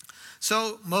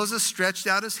 So Moses stretched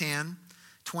out his hand,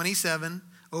 27,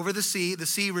 over the sea. The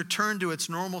sea returned to its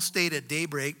normal state at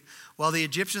daybreak, while the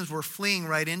Egyptians were fleeing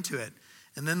right into it.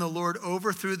 And then the Lord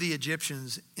overthrew the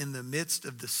Egyptians in the midst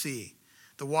of the sea.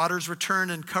 The waters returned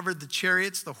and covered the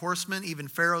chariots, the horsemen, even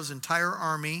Pharaoh's entire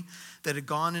army that had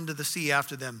gone into the sea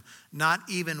after them. Not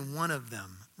even one of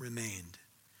them remained.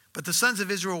 But the sons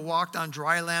of Israel walked on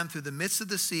dry land through the midst of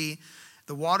the sea.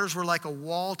 The waters were like a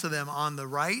wall to them on their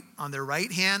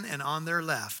right hand and on their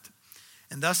left.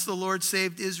 And thus the Lord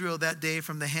saved Israel that day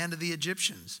from the hand of the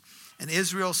Egyptians. And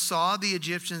Israel saw the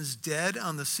Egyptians dead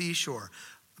on the seashore,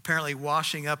 apparently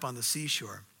washing up on the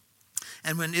seashore.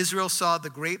 And when Israel saw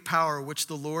the great power which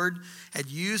the Lord had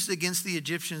used against the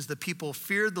Egyptians, the people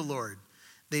feared the Lord.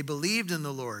 They believed in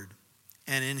the Lord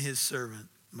and in his servant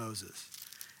Moses.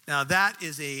 Now that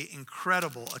is an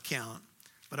incredible account,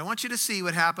 but I want you to see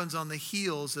what happens on the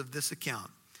heels of this account.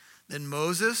 Then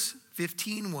Moses,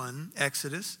 15:1,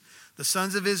 Exodus, the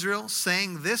sons of Israel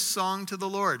sang this song to the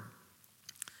Lord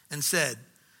and said,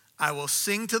 I will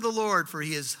sing to the Lord, for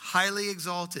he is highly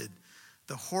exalted.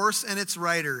 The horse and its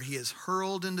rider he has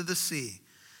hurled into the sea.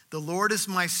 The Lord is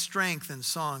my strength and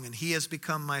song, and he has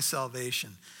become my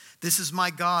salvation. This is my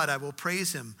God, I will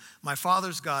praise him. My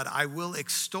father's God, I will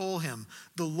extol him.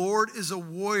 The Lord is a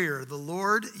warrior. The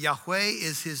Lord, Yahweh,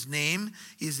 is his name.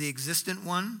 He is the existent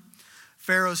one.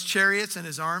 Pharaoh's chariots and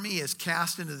his army he has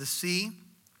cast into the sea.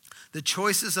 The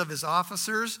choices of his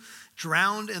officers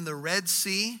drowned in the Red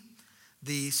Sea,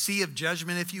 the sea of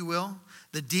judgment, if you will.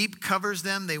 The deep covers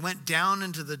them. They went down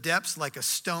into the depths like a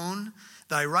stone.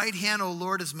 Thy right hand, O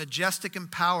Lord, is majestic in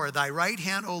power. Thy right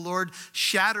hand, O Lord,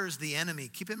 shatters the enemy.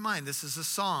 Keep in mind, this is a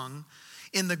song.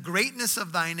 In the greatness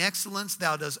of thine excellence,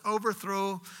 thou dost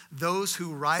overthrow those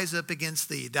who rise up against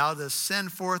thee. Thou dost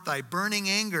send forth thy burning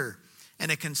anger,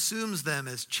 and it consumes them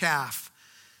as chaff.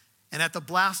 And at the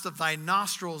blast of thy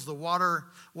nostrils, the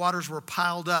waters were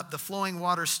piled up. The flowing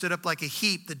waters stood up like a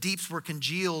heap. The deeps were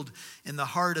congealed in the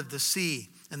heart of the sea.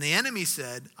 And the enemy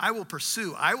said, I will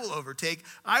pursue, I will overtake,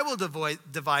 I will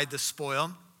divide the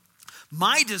spoil.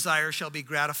 My desire shall be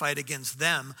gratified against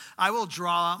them. I will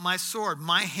draw out my sword.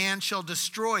 My hand shall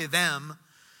destroy them.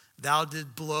 Thou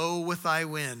didst blow with thy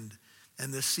wind,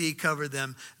 and the sea covered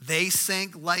them. They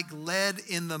sank like lead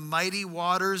in the mighty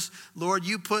waters. Lord,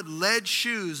 you put lead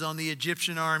shoes on the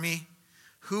Egyptian army.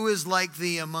 Who is like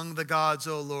thee among the gods,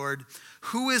 O Lord?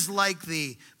 Who is like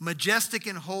thee, majestic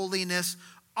in holiness,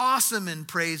 awesome in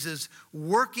praises,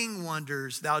 working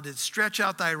wonders? Thou didst stretch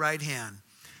out thy right hand,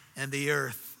 and the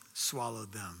earth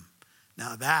swallowed them.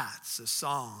 Now that's a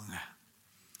song.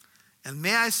 And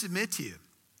may I submit to you,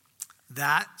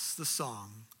 that's the song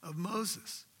of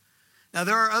Moses. Now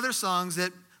there are other songs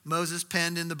that Moses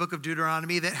penned in the book of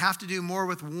Deuteronomy that have to do more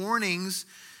with warnings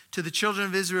to the children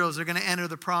of Israel as they're going to enter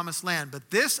the promised land. But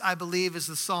this, I believe, is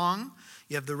the song.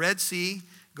 You have the Red Sea.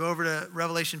 Go over to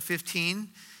Revelation 15.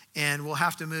 And we'll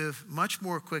have to move much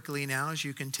more quickly now, as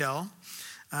you can tell,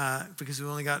 because we've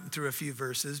only gotten through a few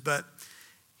verses. But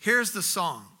here's the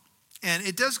song. And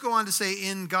it does go on to say,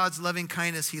 in God's loving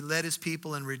kindness, he led his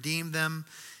people and redeemed them.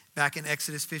 Back in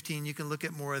Exodus 15, you can look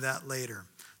at more of that later.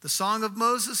 The song of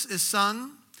Moses is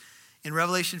sung in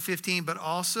Revelation 15, but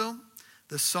also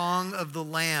the song of the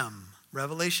Lamb.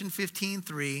 Revelation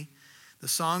 15:3, the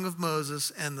song of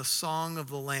Moses and the song of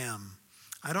the Lamb.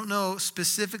 I don't know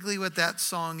specifically what that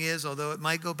song is, although it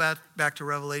might go back to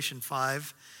Revelation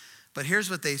 5. But here's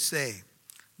what they say.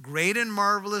 Great and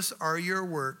marvelous are your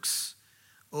works,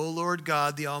 O Lord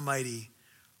God the Almighty.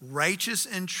 Righteous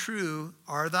and true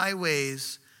are thy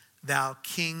ways, thou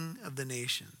King of the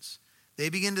nations. They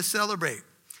begin to celebrate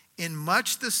in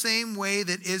much the same way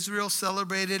that Israel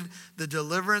celebrated the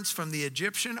deliverance from the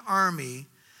Egyptian army.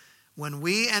 When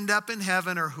we end up in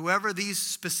heaven, or whoever these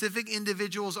specific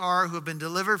individuals are who have been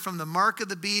delivered from the mark of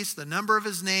the beast, the number of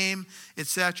his name,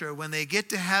 etc., when they get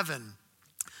to heaven,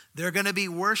 they're going to be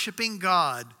worshiping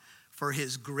God for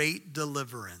his great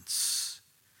deliverance.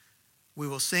 We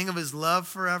will sing of his love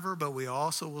forever, but we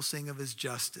also will sing of his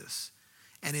justice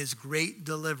and his great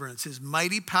deliverance, his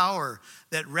mighty power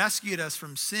that rescued us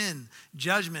from sin,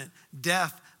 judgment,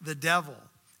 death, the devil,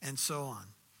 and so on.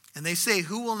 And they say,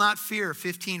 who will not fear,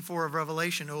 15:4 of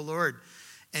Revelation, O Lord,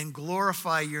 and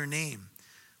glorify your name?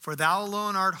 For thou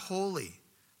alone art holy,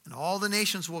 and all the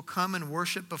nations will come and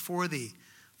worship before thee,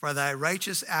 for thy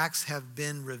righteous acts have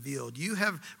been revealed. You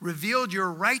have revealed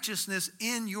your righteousness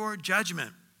in your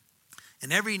judgment,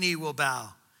 and every knee will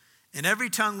bow, and every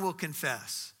tongue will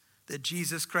confess that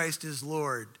Jesus Christ is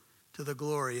Lord, to the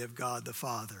glory of God the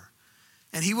Father.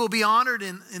 And he will be honored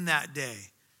in that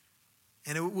day.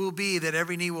 And it will be that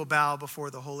every knee will bow before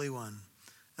the Holy One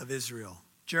of Israel.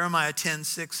 Jeremiah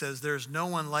 10:6 says, there is no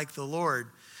one like the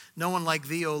Lord, no one like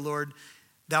thee, O Lord.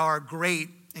 Thou art great,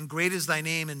 and great is thy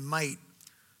name in might.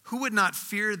 Who would not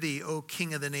fear thee, O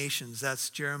King of the nations?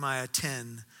 That's Jeremiah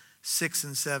 10:6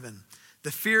 and 7.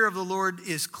 The fear of the Lord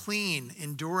is clean,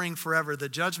 enduring forever. The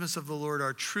judgments of the Lord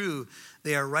are true.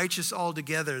 They are righteous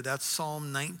altogether. That's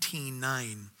Psalm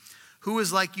 19:9. Who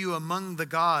is like you among the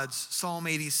gods? Psalm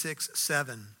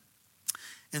 86:7.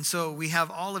 And so we have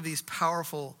all of these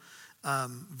powerful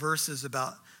verses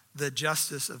about the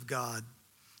justice of God.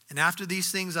 And after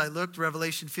these things I looked,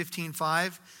 Revelation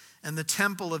 15:5, and the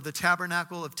temple of the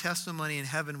tabernacle of testimony in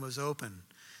heaven was open.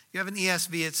 You have an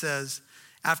ESV, it says,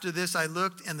 after this I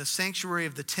looked, and the sanctuary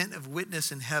of the tent of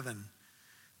witness in heaven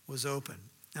was open.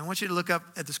 Now I want you to look up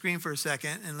at the screen for a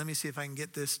second, and let me see if I can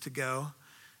get this to go.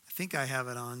 I think I have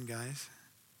it on, guys.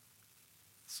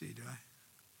 Let's see, do I?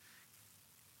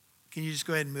 Can you just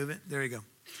go ahead and move it? There you go.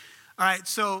 All right,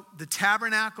 so the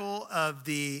tabernacle of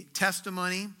the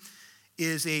testimony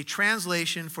is a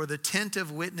translation for the tent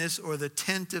of witness or the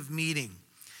tent of meeting.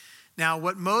 Now,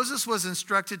 what Moses was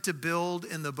instructed to build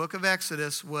in the book of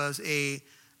Exodus was a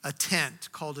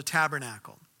tent called a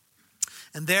tabernacle.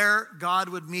 And there, God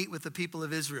would meet with the people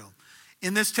of Israel.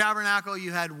 In this tabernacle,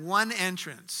 you had one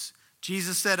entrance.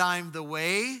 Jesus said, I'm the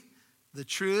way, the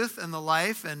truth, and the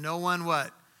life, and no one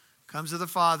what? Comes to the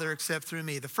Father except through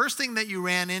me. The first thing that you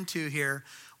ran into here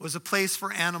was a place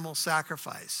for animal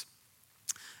sacrifice.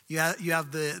 You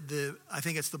have the I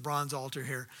think it's the bronze altar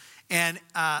here. And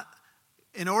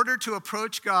in order to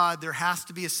approach God, there has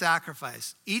to be a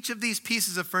sacrifice. Each of these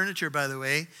pieces of furniture, by the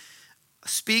way,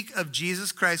 speak of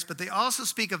Jesus Christ, but they also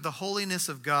speak of the holiness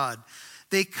of God.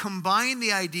 They combine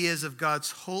the ideas of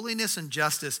God's holiness and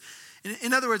justice.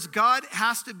 In other words, God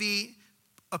has to be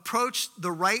approached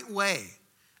the right way,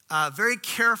 very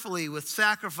carefully with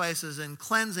sacrifices and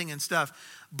cleansing and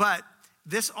stuff. But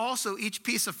this also, each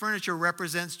piece of furniture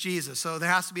represents Jesus. So there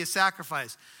has to be a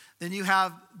sacrifice. Then you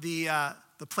have the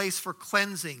place for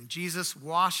cleansing. Jesus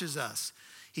washes us.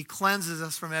 He cleanses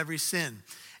us from every sin.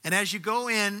 And as you go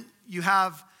in, you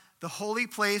have the holy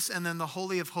place and then the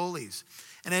Holy of Holies.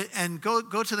 And go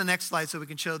to the next slide so we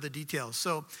can show the details.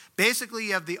 So basically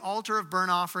you have the altar of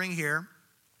burnt offering here.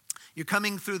 You're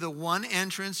coming through the one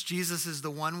entrance. Jesus is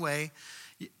the one way.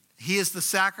 He is the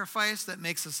sacrifice that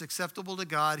makes us acceptable to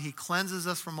God. He cleanses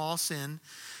us from all sin.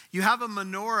 You have a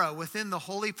menorah within the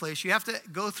holy place. You have to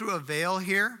go through a veil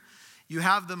here. You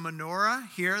have the menorah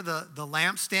here, the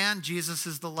lampstand. Jesus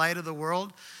is the light of the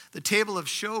world. The table of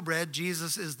showbread.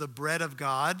 Jesus is the bread of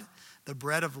God, the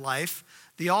bread of life.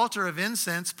 The altar of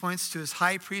incense points to his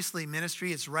high priestly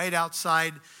ministry. It's right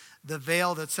outside the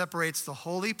veil that separates the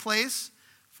holy place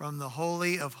from the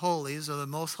Holy of Holies, or the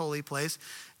most holy place.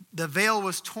 The veil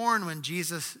was torn when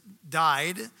Jesus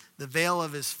died, the veil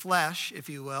of his flesh, if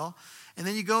you will. And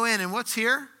then you go in, and what's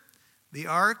here? The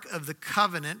Ark of the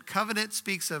Covenant. Covenant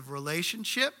speaks of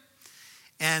relationship,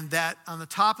 and that on the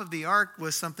top of the ark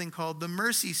was something called the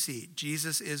mercy seat.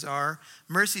 Jesus is our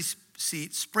mercy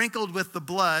seat, sprinkled with the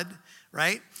blood,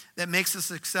 right, that makes us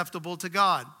acceptable to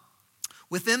God.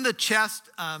 Within the chest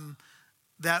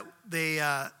that they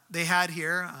had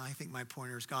here, I think my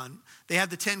pointer's gone. They had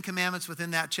the 10 Commandments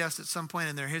within that chest at some point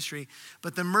in their history,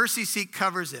 but the mercy seat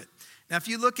covers it. Now, if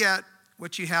you look at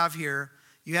what you have here,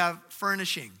 you have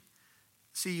furnishing.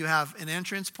 See, you have an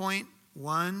entrance point,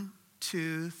 1,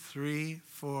 2, 3,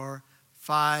 4,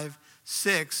 5,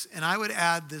 6, and I would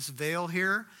add this veil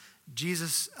here.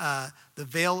 Jesus, the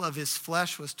veil of his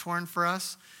flesh was torn for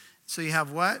us. So you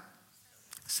have what?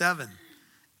 7.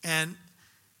 And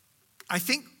I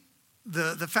think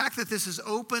the fact that this is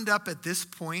opened up at this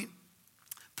point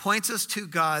points us to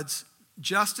God's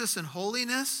justice and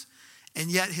holiness, and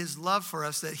yet his love for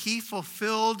us, that he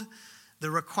fulfilled the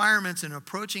requirements in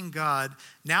approaching God.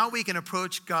 Now we can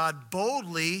approach God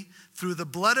boldly through the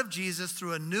blood of Jesus,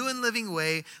 through a new and living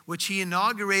way, which he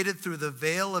inaugurated through the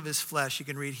veil of his flesh. You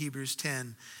can read Hebrews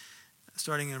 10,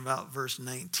 starting in about verse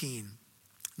 19.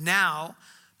 Now,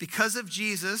 because of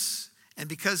Jesus and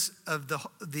because of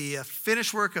the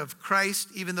finished work of Christ,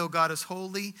 even though God is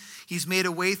holy, he's made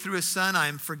a way through his Son. I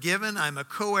am forgiven. I'm a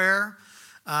co-heir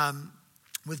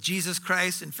with Jesus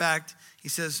Christ. In fact, he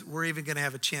says we're even going to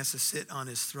have a chance to sit on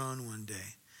his throne one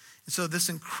day. And so this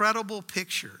incredible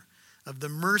picture of the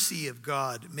mercy of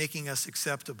God making us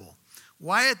acceptable.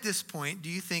 Why at this point do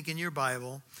you think in your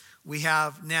Bible we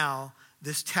have now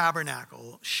this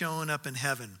tabernacle shown up in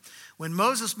heaven? When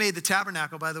Moses made the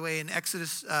tabernacle, by the way, in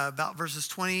Exodus about verses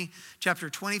 20, chapter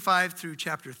 25 through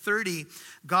chapter 30,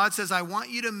 God says, I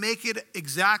want you to make it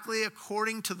exactly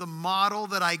according to the model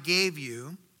that I gave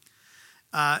you.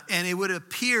 And it would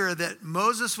appear that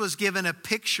Moses was given a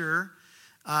picture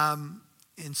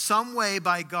in some way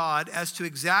by God as to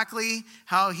exactly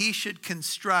how he should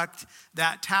construct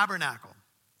that tabernacle.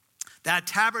 That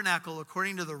tabernacle,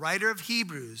 according to the writer of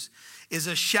Hebrews, is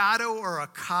a shadow or a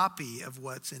copy of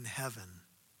what's in heaven.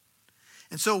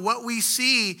 And so what we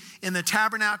see in the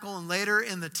tabernacle and later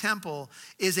in the temple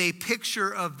is a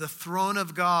picture of the throne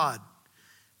of God.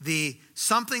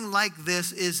 Something like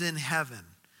this is in heaven.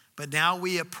 But now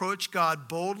we approach God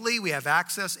boldly. We have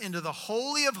access into the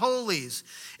Holy of Holies,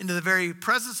 into the very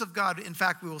presence of God. In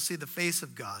fact, we will see the face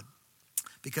of God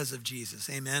because of Jesus.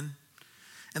 Amen.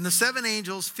 And the 7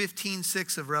 angels,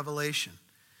 15:6 of Revelation.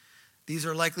 These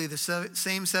are likely the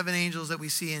same 7 angels that we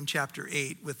see in chapter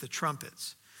 8 with the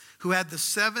trumpets, who had the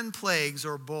 7 plagues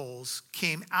or bowls,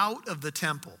 came out of the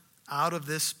temple, out of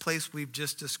this place we've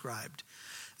just described.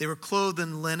 They were clothed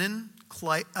in linen,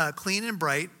 clean and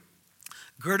bright.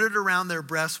 Girded around their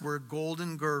breasts were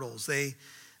golden girdles. They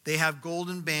have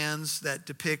golden bands that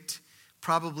depict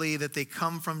probably that they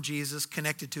come from Jesus,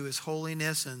 connected to his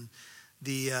holiness and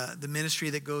the ministry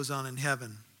that goes on in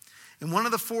heaven. And one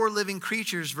of the 4 living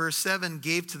creatures, verse 7,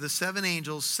 gave to the 7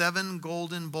 angels 7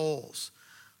 golden bowls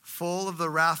full of the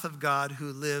wrath of God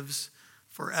who lives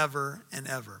forever and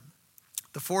ever.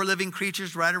 The 4 living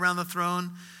creatures right around the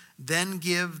throne then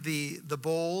give the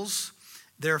bowls.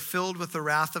 They're filled with the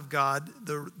wrath of God.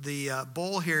 The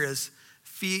bowl here is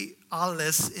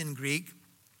phialis in Greek.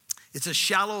 It's a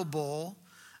shallow bowl,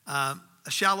 and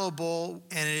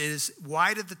it is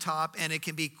wide at the top, and it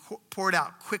can be poured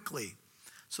out quickly.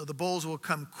 So the bowls will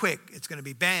come quick. It's going to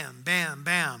be bam, bam,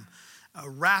 bam,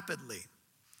 rapidly.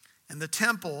 And the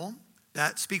temple,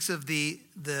 that speaks of the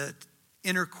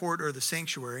inner court or the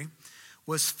sanctuary,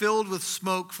 was filled with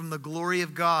smoke from the glory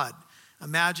of God.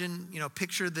 Imagine,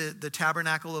 picture the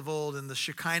tabernacle of old and the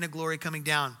Shekinah glory coming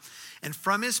down. And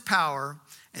from his power,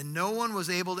 and no one was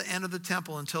able to enter the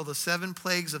temple until the 7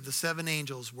 plagues of the 7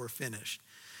 angels were finished.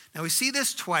 Now we see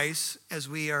this twice as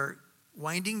we are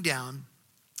winding down.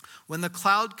 When the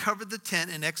cloud covered the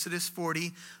tent in Exodus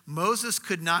 40, Moses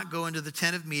could not go into the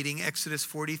tent of meeting, Exodus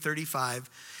 40:35.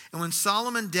 And when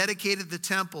Solomon dedicated the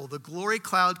temple, the glory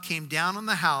cloud came down on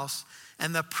the house,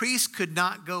 and the priest could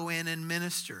not go in and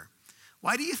minister.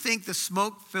 Why do you think the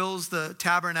smoke fills the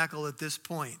tabernacle at this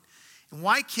point? And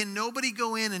why can nobody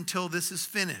go in until this is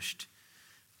finished?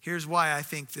 Here's why I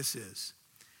think this is.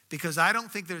 Because I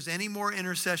don't think there's any more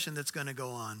intercession that's going to go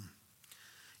on.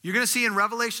 You're going to see in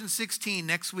Revelation 16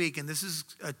 next week, and this is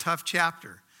a tough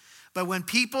chapter. But when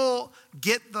people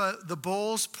get the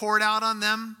bowls poured out on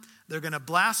them, they're going to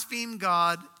blaspheme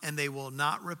God and they will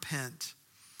not repent.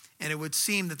 And it would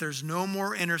seem that there's no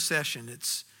more intercession.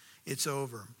 It's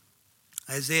over.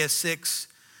 Isaiah 6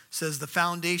 says, the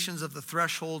foundations of the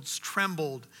thresholds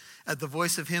trembled at the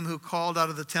voice of him who called out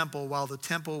of the temple while the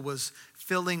temple was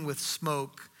filling with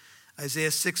smoke.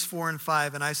 Isaiah 6, 4 and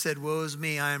 5, and I said, woe is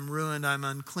me, I am ruined, I'm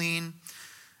unclean.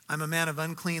 I'm a man of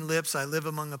unclean lips. I live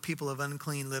among a people of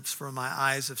unclean lips, for my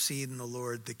eyes have seen the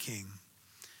Lord the King.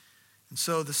 And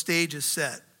so the stage is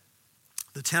set.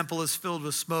 The temple is filled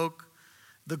with smoke.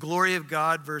 The glory of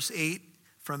God, verse 8,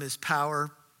 from his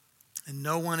power. And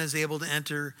no one is able to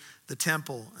enter the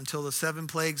temple until the 7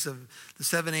 plagues of the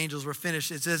 7 angels were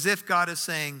finished. It's as if God is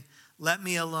saying, let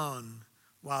me alone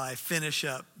while I finish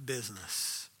up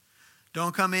business.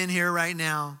 Don't come in here right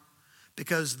now,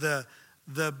 because the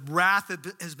wrath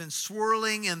has been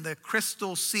swirling in the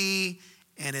crystal sea,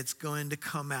 and it's going to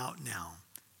come out now.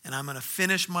 And I'm going to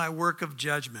finish my work of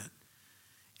judgment.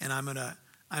 And I'm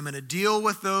going to deal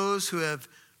with those who have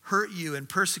hurt you and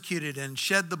persecuted and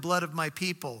shed the blood of my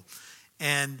people.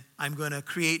 And I'm going to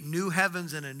create new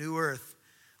heavens and a new earth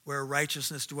where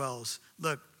righteousness dwells.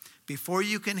 Look, before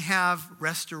you can have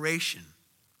restoration,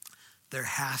 there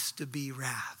has to be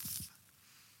wrath.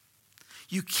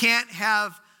 You can't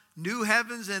have new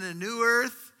heavens and a new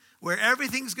earth where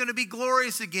everything's going to be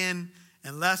glorious again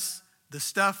unless the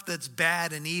stuff that's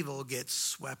bad and evil gets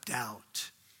swept out.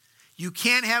 You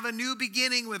can't have a new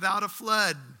beginning without a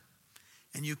flood.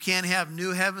 And you can't have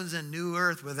new heavens and new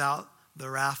earth without the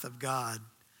wrath of God.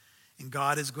 And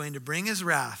God is going to bring his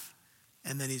wrath,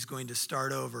 and then he's going to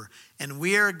start over. And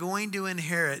we are going to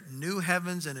inherit new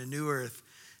heavens and a new earth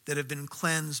that have been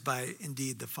cleansed by,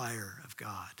 indeed, the fire of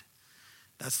God.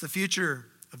 That's the future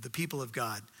of the people of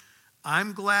God.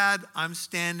 I'm glad I'm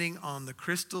standing on the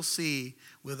crystal sea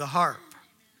with a harp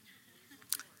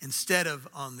instead of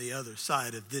on the other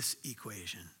side of this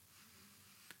equation.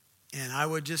 And I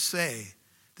would just say,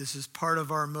 this is part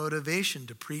of our motivation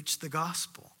to preach the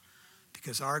gospel,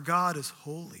 because our God is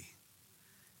holy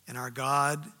and our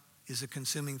God is a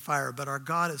consuming fire, but our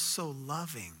God is so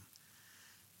loving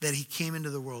that he came into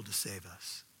the world to save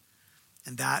us.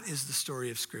 And that is the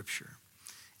story of Scripture.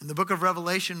 And the book of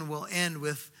Revelation will end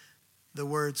with the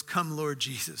words, come Lord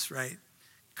Jesus, right?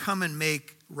 Come and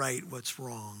make right what's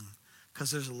wrong, because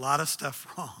there's a lot of stuff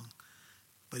wrong,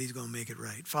 but he's going to make it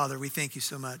right. Father, we thank you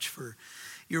so much for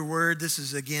your word. This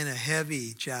is, again, a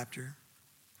heavy chapter,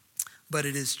 but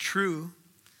it is true,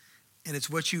 and it's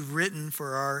what you've written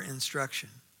for our instruction.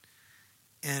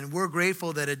 And we're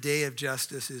grateful that a day of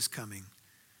justice is coming,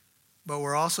 but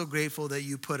we're also grateful that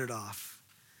you put it off.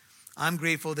 I'm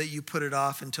grateful that you put it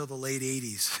off until the late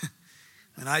 80s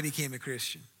when I became a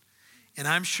Christian. And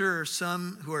I'm sure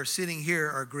some who are sitting here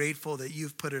are grateful that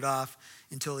you've put it off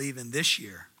until even this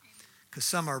year, because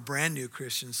some are brand new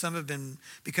Christians. Some have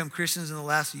become Christians in the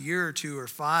last year or 2 or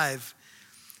 5.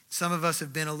 Some of us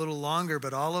have been a little longer,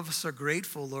 but all of us are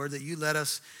grateful, Lord, that you let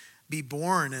us be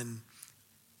born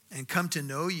and come to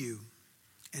know you.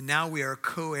 And now we are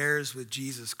co-heirs with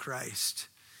Jesus Christ.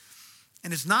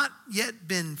 And it's not yet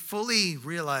been fully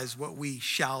realized what we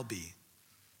shall be.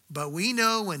 But we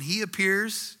know when he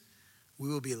appears, we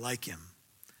will be like him.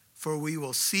 For we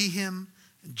will see him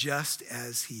just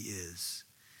as he is.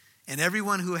 And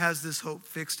everyone who has this hope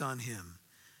fixed on him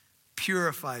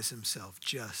purifies himself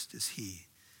just as he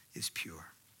is pure.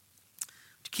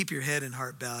 Keep your head and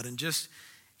heart bowed, and just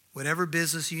whatever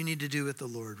business you need to do with the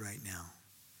Lord right now,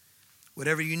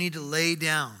 whatever you need to lay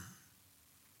down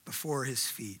before his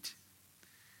feet,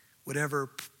 whatever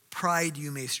pride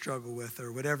you may struggle with,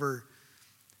 or whatever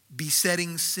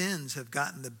besetting sins have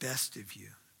gotten the best of you,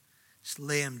 just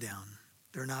lay them down.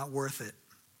 They're not worth it.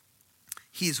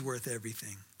 He's worth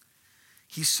everything.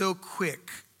 He's so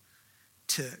quick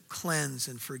to cleanse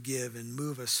and forgive and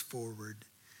move us forward.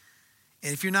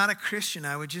 And if you're not a Christian,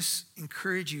 I would just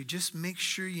encourage you, just make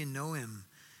sure you know him.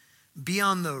 Be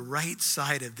on the right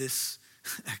side of this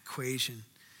equation.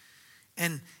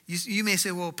 And you may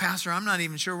say, well, Pastor, I'm not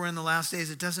even sure we're in the last days.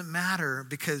 It doesn't matter,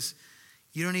 because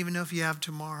you don't even know if you have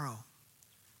tomorrow.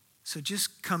 So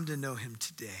just come to know him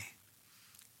today.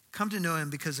 Come to know him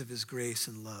because of his grace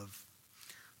and love,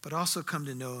 but also come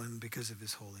to know him because of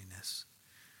his holiness.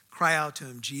 Cry out to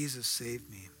him, Jesus, save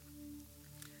me.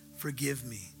 Forgive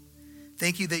me.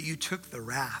 Thank you that you took the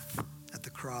wrath at the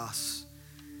cross.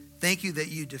 Thank you that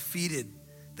you defeated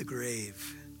the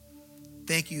grave.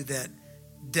 Thank you that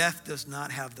death does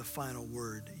not have the final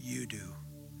word. You do.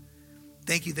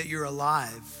 Thank you that you're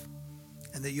alive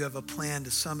and that you have a plan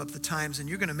to sum up the times, and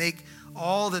you're going to make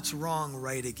all that's wrong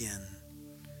right again.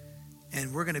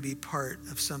 And we're going to be part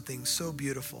of something so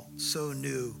beautiful, so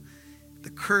new. The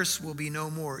curse will be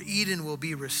no more. Eden will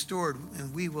be restored,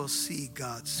 and we will see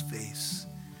God's face.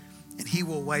 And he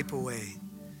will wipe away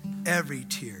every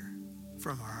tear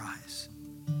from our eyes.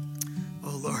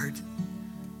 Oh Lord,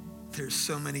 there's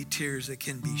so many tears that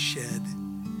can be shed.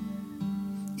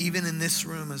 Even in this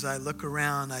room, as I look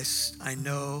around, I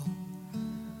know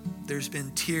there's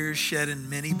been tears shed in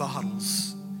many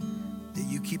bottles that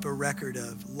you keep a record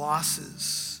of.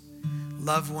 Losses,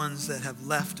 loved ones that have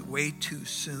left way too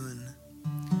soon,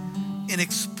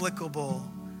 inexplicable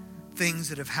things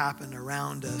that have happened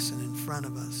around us and in front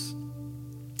of us,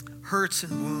 hurts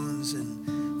and wounds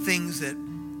and things that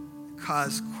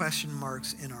cause question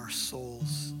marks in our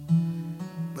souls.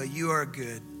 But you are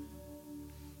good,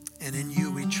 and in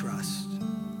you we trust.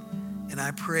 And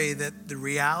I pray that the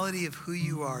reality of who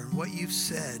you are and what you've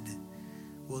said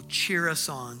will cheer us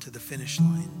on to the finish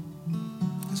line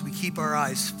as we keep our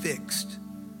eyes fixed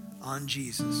on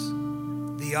Jesus,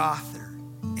 the author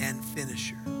and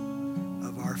finisher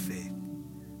of our faith.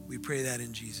 We pray that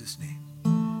in Jesus' name.